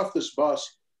 minutes. We got off this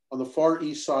bus on the far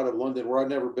east side of London where I'd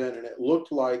never been, and it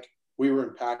looked like we were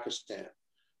in Pakistan.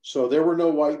 So there were no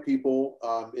white people.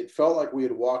 It felt like we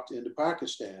had walked into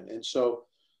Pakistan. And so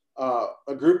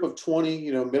a group of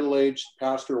 20, middle-aged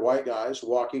pastor white guys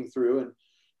walking through. And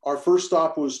our first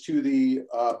stop was to the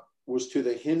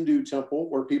Hindu temple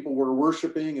where people were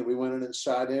worshiping. And we went in and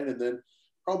sat in, and then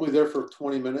probably there for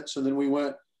 20 minutes. And then we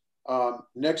went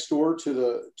next door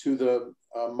to the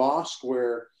mosque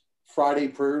where Friday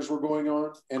prayers were going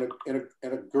on. And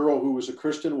a girl who was a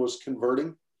Christian was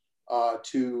converting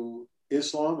to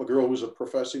Islam. A girl who was a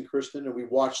professing Christian, and we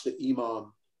watched the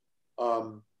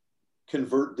imam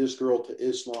convert this girl to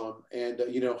Islam, and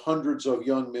hundreds of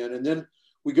young men. And then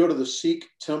we go to the Sikh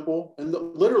temple, and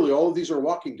literally all of these are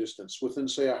walking distance within,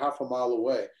 say, a half a mile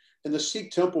away. And the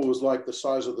Sikh temple was like the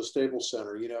size of the Staples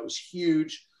Center. It was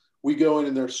huge. We go in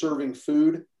and they're serving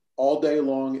food all day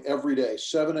long, every day,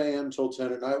 7 a.m. till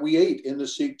 10 at night. We ate in the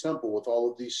Sikh temple with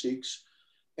all of these Sikhs.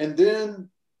 And then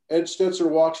Ed Stetzer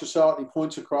walks us out and he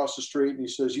points across the street and he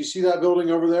says, "You see that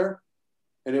building over there?"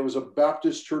 And it was a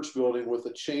Baptist church building with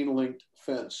a chain-linked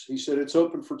fence. He said, "It's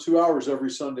open for 2 hours every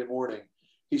Sunday morning."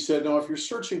 He said, "Now, if you're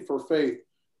searching for faith,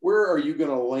 where are you going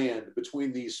to land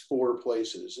between these four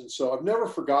places?" And so I've never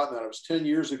forgotten that. It was 10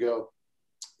 years ago.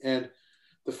 And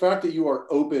the fact that you are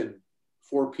open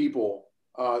for people,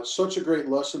 such a great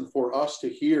lesson for us to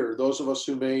hear, those of us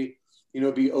who may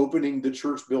be opening the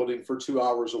church building for 2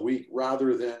 hours a week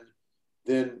rather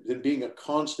than being a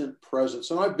constant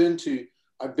presence. And I've been to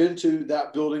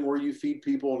that building where you feed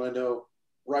people, and I know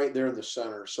right there in the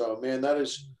center. So, man, that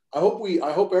is, I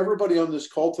hope everybody on this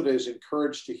call today is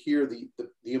encouraged to hear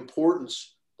the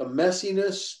importance, the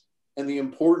messiness, and the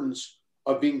importance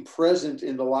of being present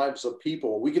in the lives of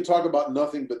people. We could talk about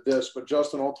nothing but this, but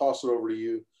Justin, I'll toss it over to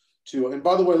you too. And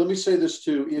by the way, let me say this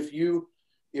too. If you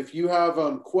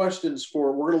have questions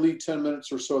we're going to leave 10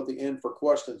 minutes or so at the end for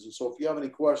questions. And so if you have any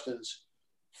questions,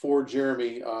 for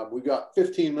Jeremy. We've got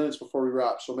 15 minutes before we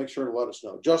wrap, so make sure to let us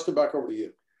know. Justin, back over to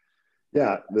you.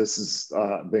 Yeah, this has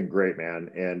been great, man.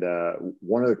 And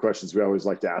one of the questions we always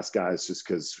like to ask guys, just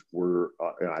because we're,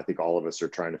 I think all of us are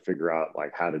trying to figure out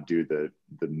like how to do the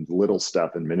little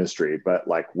stuff in ministry, but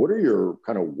like, what are your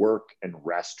kind of work and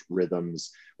rest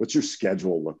rhythms? What's your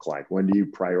schedule look like? When do you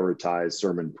prioritize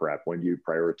sermon prep? When do you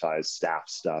prioritize staff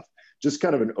stuff? Just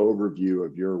kind of an overview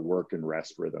of your work and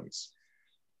rest rhythms.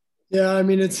 Yeah, I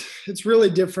mean, it's really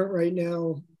different right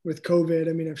now with COVID.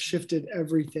 I mean, I've shifted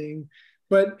everything.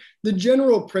 But the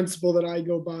general principle that I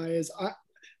go by is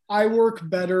I work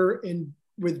better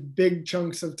with big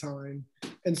chunks of time.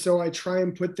 And so I try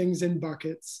and put things in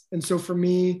buckets. And so for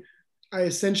me, I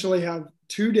essentially have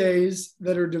 2 days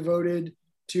that are devoted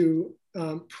to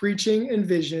preaching and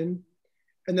vision.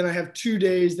 And then I have 2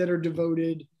 days that are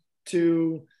devoted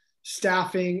to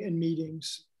staffing and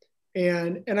meetings.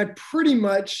 And I pretty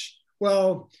much,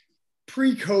 well,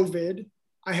 pre-COVID,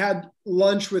 I had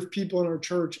lunch with people in our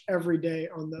church every day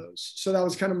on those. So that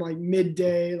was kind of like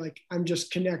midday, like I'm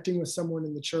just connecting with someone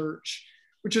in the church,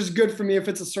 which is good for me. If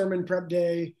it's a sermon prep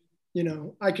day, you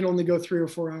know, I can only go 3 or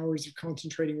 4 hours of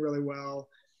concentrating really well.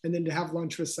 And then to have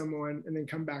lunch with someone and then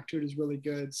come back to it is really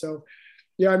good. So,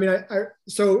 yeah, I mean,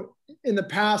 so in the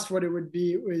past, what it would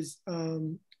be, it was,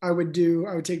 I would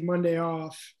take Monday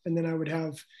off, and then I would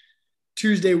have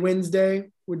Tuesday, Wednesday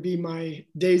would be my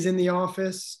days in the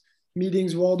office,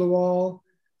 meetings wall to wall,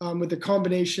 with a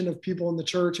combination of people in the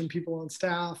church and people on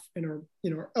staff and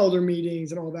our elder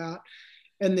meetings and all that.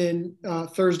 And then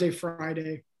Thursday,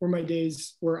 Friday were my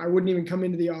days where I wouldn't even come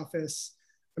into the office.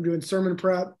 I'm doing sermon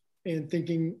prep and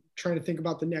trying to think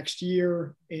about the next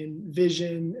year and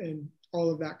vision and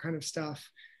all of that kind of stuff.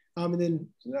 And then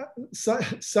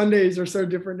Sundays are so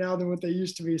different now than what they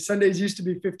used to be. Sundays used to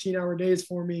be 15-hour days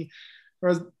for me. I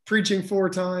was preaching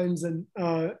 4 times and,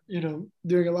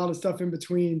 doing a lot of stuff in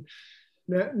between.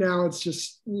 Now it's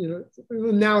just,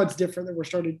 now it's different that we're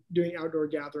started doing outdoor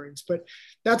gatherings, but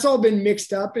that's all been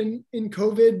mixed up in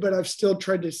COVID, but I've still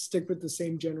tried to stick with the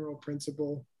same general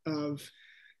principle of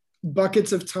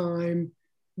buckets of time,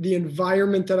 the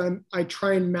environment that I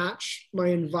try and match my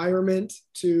environment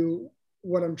to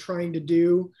what I'm trying to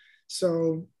do.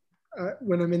 So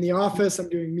when I'm in the office, I'm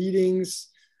doing meetings,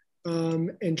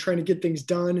 and trying to get things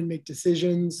done and make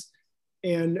decisions.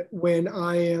 And when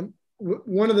I am,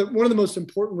 one of the most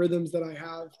important rhythms that I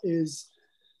have is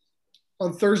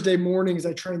on Thursday mornings,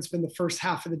 I try and spend the first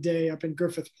half of the day up in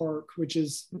Griffith Park, which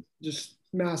is just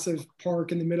massive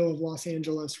park in the middle of Los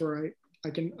Angeles, where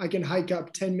I can hike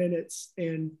up 10 minutes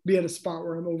and be at a spot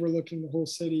where I'm overlooking the whole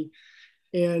city.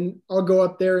 And I'll go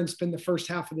up there and spend the first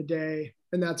half of the day.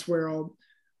 And that's where I'll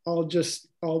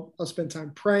spend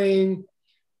time praying.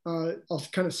 I'll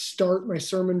kind of start my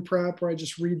sermon prep where I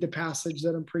just read the passage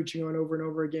that I'm preaching on over and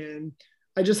over again.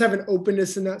 I just have an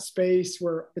openness in that space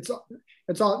where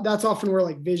that's often where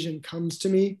like vision comes to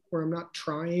me, where I'm not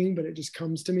trying, but it just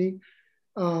comes to me.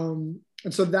 And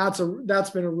so that's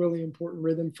been a really important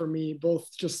rhythm for me, both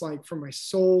just like for my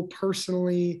soul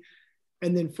personally,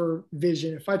 and then for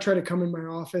vision. If I try to come in my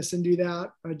office and do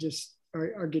that, I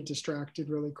get distracted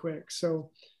really quick.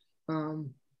 So,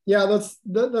 yeah, that's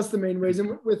the main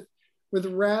reason. With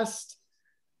rest,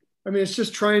 I mean, it's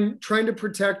just trying to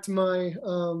protect my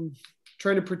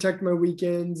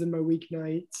weekends and my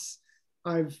weeknights.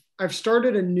 I just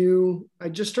started a new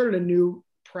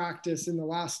practice in the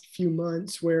last few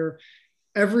months where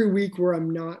every week where I'm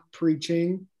not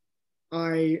preaching,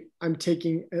 I'm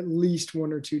taking at least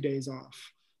 1 or 2 days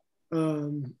off.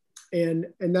 And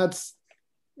that's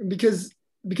because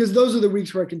those are the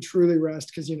weeks where I can truly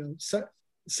rest, because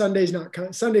Sunday's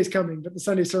coming, but the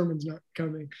Sunday sermon's not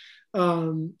coming.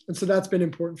 And so that's been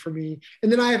important for me.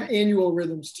 And then I have annual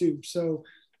rhythms too. So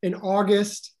in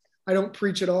August, I don't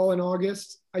preach at all in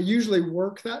August. I usually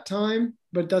work that time,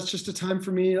 but that's just a time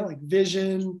for me, like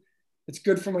vision. It's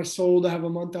good for my soul to have a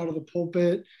month out of the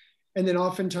pulpit. And then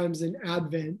oftentimes in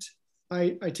Advent,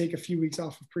 I take a few weeks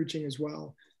off of preaching as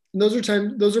well. And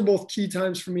those are both key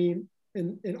times for me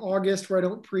in August, where I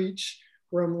don't preach,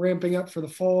 where I'm ramping up for the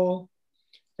fall.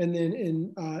 And then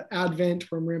in Advent,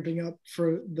 where I'm ramping up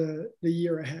for the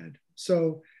year ahead.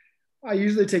 So I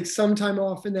usually take some time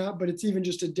off in that, but it's even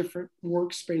just a different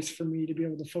workspace for me to be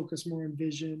able to focus more on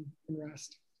vision and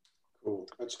rest. Cool.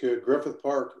 That's good. Griffith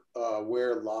Park,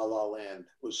 where La La Land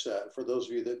was set, for those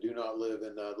of you that do not live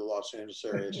in the Los Angeles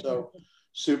area. So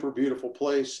super beautiful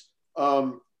place.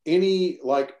 And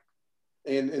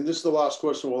this is the last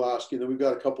question we'll ask you. Then we've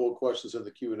got a couple of questions in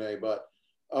the Q&A, but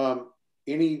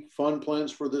any fun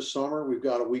plans for this summer? We've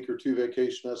got a week or two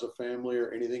vacation as a family,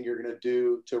 or anything you're going to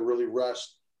do to really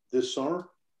rest this summer?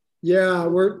 Yeah,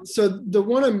 so the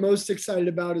one I'm most excited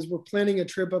about is we're planning a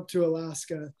trip up to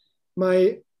Alaska.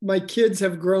 My kids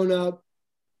have grown up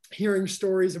hearing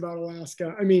stories about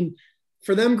Alaska. I mean,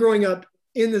 for them growing up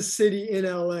in the city in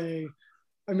LA,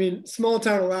 I mean, small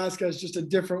town Alaska is just a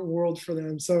different world for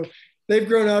them. So they've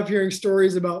grown up hearing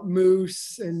stories about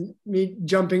moose and me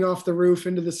jumping off the roof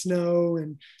into the snow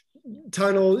and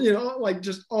tunnel, like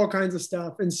just all kinds of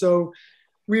stuff. And so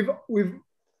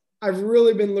I've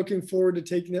really been looking forward to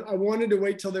taking them. I wanted to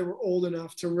wait till they were old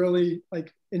enough to really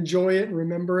like enjoy it and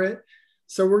remember it.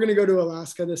 So we're going to go to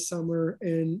Alaska this summer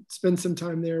and spend some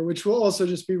time there, which will also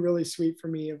just be really sweet for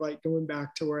me of like going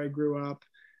back to where I grew up.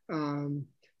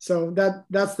 So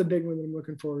that's the big one that I'm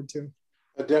looking forward to.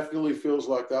 It definitely feels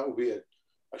like that will be a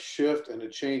shift and a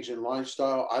change in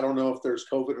lifestyle. I don't know if there's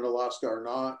COVID in Alaska or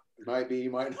not. It might be,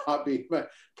 might not be,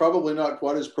 probably not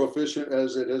quite as proficient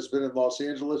as it has been in Los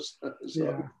Angeles.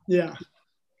 So, yeah.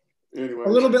 Anyway, a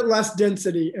little bit less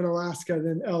density in Alaska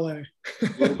than LA. a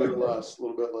little bit less.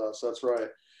 That's right.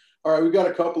 All right, we've got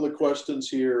a couple of questions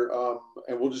here,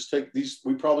 and we'll just take these.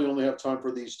 We probably only have time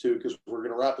for these two because we're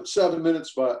going to wrap in 7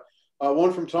 minutes. But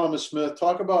one from Thomas Smith: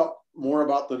 talk more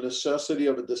about the necessity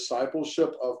of a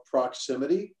discipleship of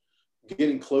proximity,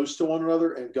 getting close to one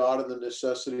another, and God, and the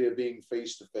necessity of being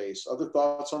face to face. Other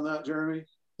thoughts on that, Jeremy?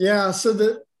 Yeah. So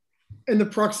the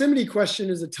proximity question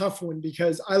is a tough one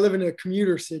because I live in a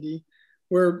commuter city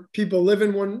where people live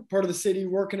in one part of the city,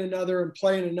 work in another, and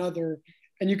play in another,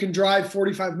 and you can drive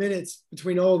 45 minutes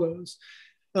between all those.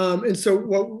 And so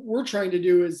what we're trying to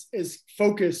do is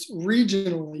focus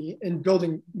regionally and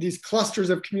building these clusters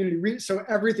of community, so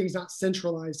everything's not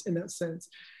centralized in that sense.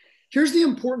 Here's the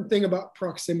important thing about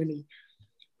proximity.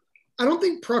 I don't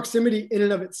think proximity in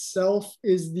and of itself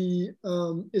is the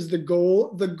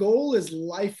goal. The goal is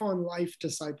life on life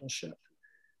discipleship,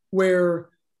 where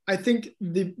I think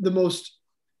the most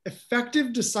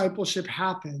effective discipleship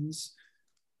happens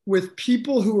with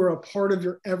people who are a part of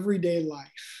your everyday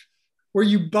life, where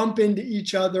you bump into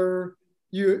each other.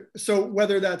 So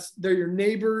whether they're your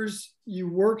neighbors, you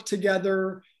work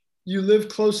together, you live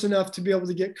close enough to be able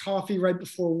to get coffee right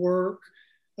before work,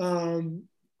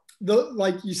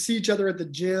 like you see each other at the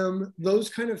gym, those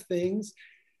kind of things.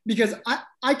 Because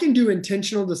I can do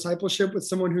intentional discipleship with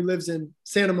someone who lives in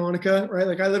Santa Monica, right?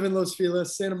 Like I live in Los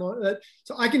Feliz, Santa Monica.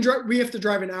 So I can drive, we have to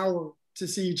drive an hour to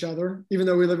see each other, even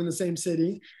though we live in the same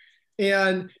city.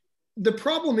 And the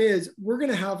problem is we're going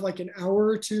to have like an hour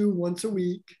or two once a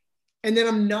week, and then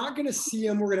I'm not going to see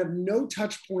them. We're going to have no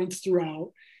touch points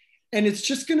throughout, and it's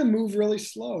just going to move really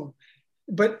slow.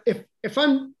 But if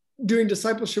I'm doing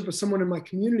discipleship with someone in my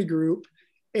community group,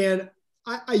 and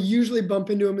I usually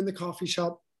bump into them in the coffee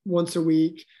shop once a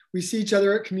week. We see each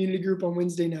other at community group on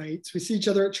Wednesday nights. We see each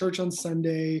other at church on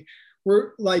Sunday.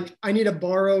 We're like, we need to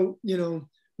borrow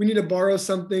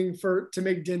something to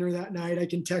make dinner that night. I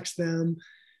can text them.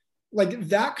 Like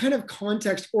that kind of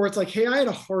context, or it's like, hey, I had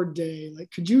a hard day. Like,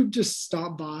 could you just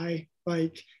stop by,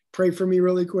 like pray for me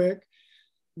really quick?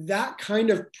 That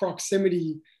kind of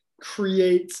proximity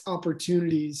creates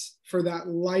opportunities for that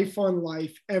life on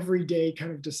life, everyday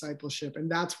kind of discipleship. And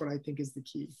that's what I think is the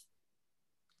key.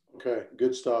 Okay,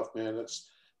 good stuff, man.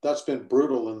 That's been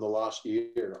brutal in the last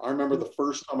year. I remember the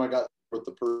first time I got with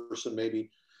the person, maybe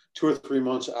 2 or 3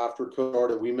 months after COVID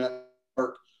started, we met.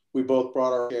 We both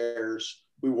brought our chairs.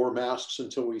 We wore masks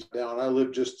until we sat down. I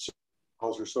live just 6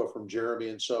 miles or so from Jeremy,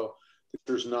 and so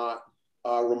there's not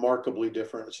remarkably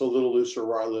different. It's a little looser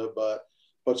where I live,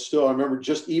 but still, I remember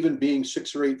just even being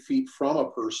 6 or 8 feet from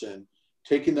a person,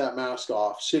 taking that mask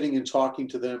off, sitting and talking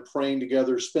to them, praying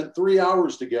together, spent 3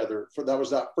 hours together. That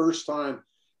was that first time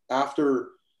after,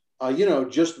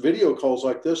 just video calls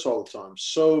like this all the time.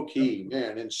 So key,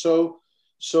 man. And so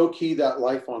key, that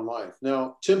life on life.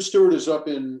 Now, Tim Stewart is up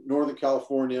in Northern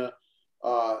California.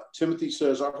 Timothy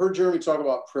says, I've heard Jeremy talk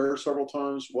about prayer several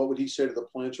times. What would he say to the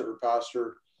planter or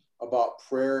pastor about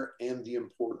prayer and the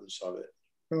importance of it?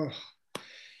 Oh,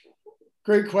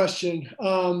 great question.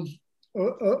 A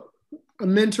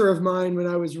mentor of mine when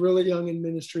I was really young in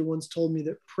ministry once told me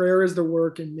that prayer is the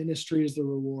work and ministry is the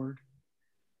reward.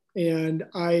 And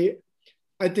I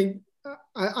think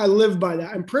I live by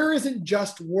that. And prayer isn't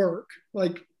just work.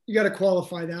 Like you got to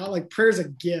qualify that. Like prayer is a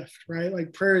gift, right?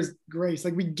 Like prayer is grace.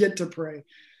 Like we get to pray.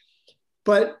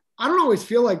 But I don't always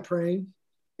feel like praying.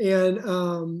 And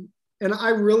I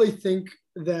really think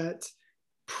that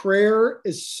prayer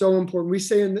is so important. We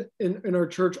say in our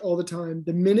church all the time,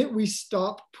 the minute we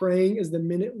stop praying is the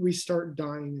minute we start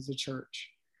dying as a church.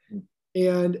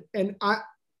 And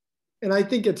I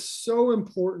think it's so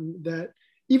important that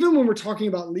even when we're talking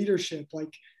about leadership,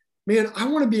 like, man, I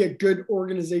want to be a good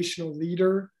organizational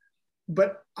leader,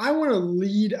 but I want to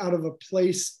lead out of a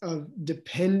place of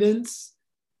dependence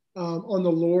on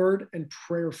the Lord and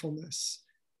prayerfulness,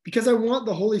 because I want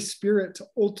the Holy Spirit to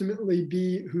ultimately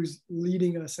be who's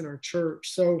leading us in our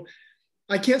church. So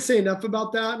I can't say enough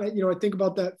about that. I think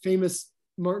about that famous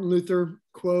Martin Luther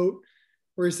quote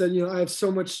where he said, I have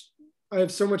so much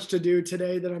to do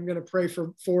today that I'm going to pray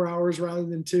for 4 hours rather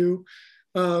than 2.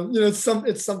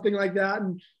 It's something like that.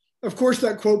 And of course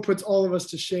that quote puts all of us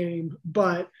to shame,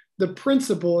 but the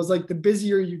principle is like the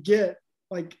busier you get,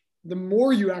 like the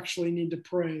more you actually need to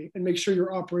pray and make sure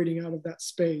you're operating out of that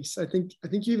space. I think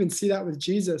you even see that with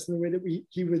Jesus in the way that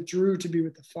he withdrew to be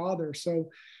with the Father. So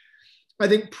I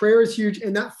think prayer is huge,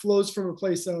 and that flows from a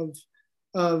place of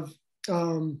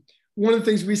one of the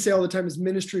things we say all the time is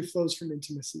ministry flows from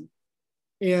intimacy.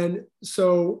 And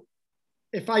so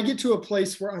if I get to a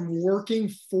place where I'm working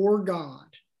for God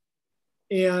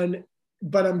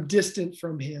but I'm distant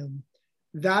from him,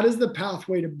 that is the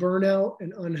pathway to burnout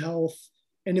and unhealth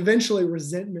and eventually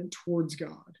resentment towards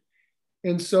God.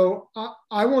 And so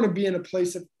I want to be in a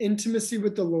place of intimacy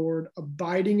with the Lord,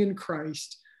 abiding in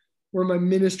Christ, where my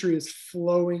ministry is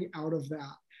flowing out of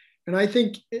that. And I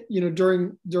think,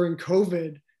 during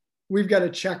COVID, we've got to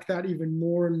check that even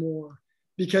more and more,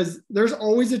 because there's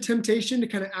always a temptation to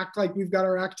kind of act like we've got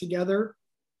our act together.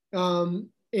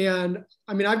 And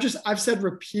I mean, I've said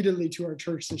repeatedly to our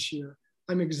church this year,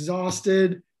 I'm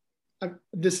exhausted.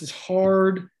 This is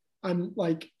hard. I'm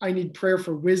like, I need prayer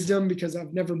for wisdom because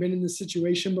I've never been in this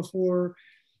situation before.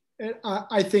 And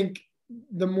I think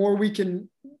the more we can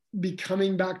be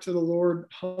coming back to the Lord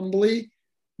humbly,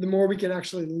 the more we can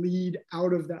actually lead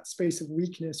out of that space of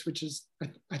weakness, which is,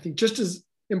 I think, just as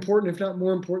important, if not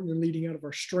more important than leading out of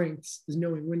our strengths, is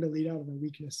knowing when to lead out of our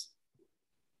weakness.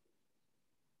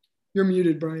 You're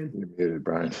muted, Brian. You're muted,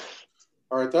 Brian.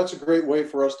 All right, that's a great way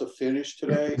for us to finish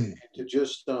today. To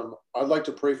just, I'd like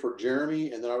to pray for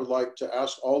Jeremy, and then I would like to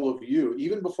ask all of you,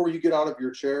 even before you get out of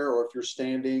your chair or if you're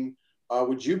standing,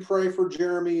 would you pray for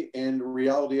Jeremy and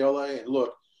Reality LA? And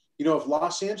look, if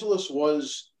Los Angeles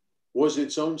was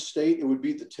its own state, it would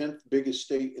be the 10th biggest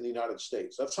state in the United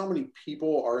States. That's how many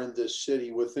people are in this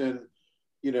city within,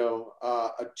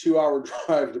 a 2-hour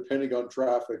drive, depending on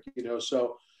traffic,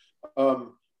 So,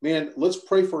 man, let's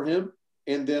pray for him.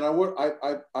 And then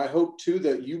I hope too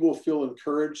that you will feel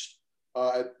encouraged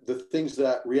at the things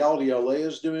that Reality LA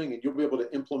is doing, and you'll be able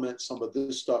to implement some of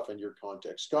this stuff in your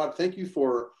context. God, thank you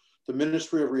for the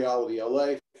ministry of Reality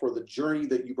LA, for the journey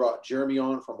that you brought Jeremy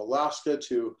on from Alaska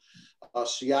to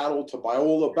Seattle to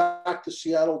Biola, back to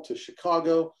Seattle to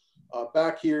Chicago,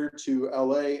 back here to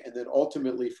LA, and then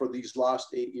ultimately for these last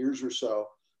 8 years or so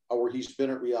where he's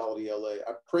been at Reality LA.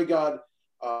 I pray, God,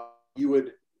 you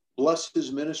would bless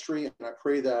his ministry, and I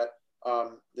pray that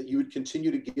that you would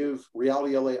continue to give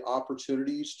Reality LA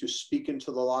opportunities to speak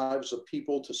into the lives of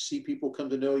people, to see people come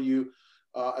to know you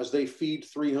as they feed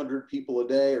 300 people a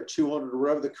day or 200 or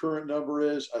whatever the current number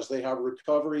is, as they have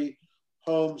recovery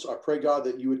homes. I pray, God,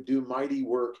 that you would do mighty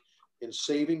work in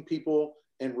saving people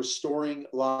and restoring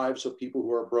lives of people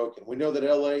who are broken. We know that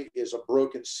LA is a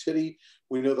broken city.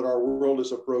 We know that our world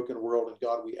is a broken world. And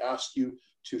God, we ask you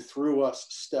to, through us,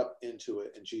 step into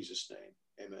it in Jesus'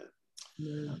 name. Amen.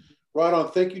 Yeah. Right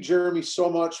on. Thank you, Jeremy, so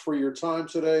much for your time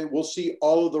today. We'll see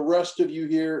all of the rest of you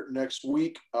here next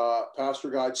week. Pastor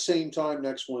Guide, same time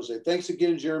next Wednesday. Thanks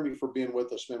again, Jeremy, for being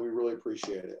with us, man. We really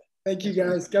appreciate it. Thank you,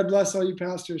 guys. God bless all you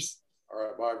pastors. All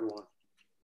right. Bye, everyone.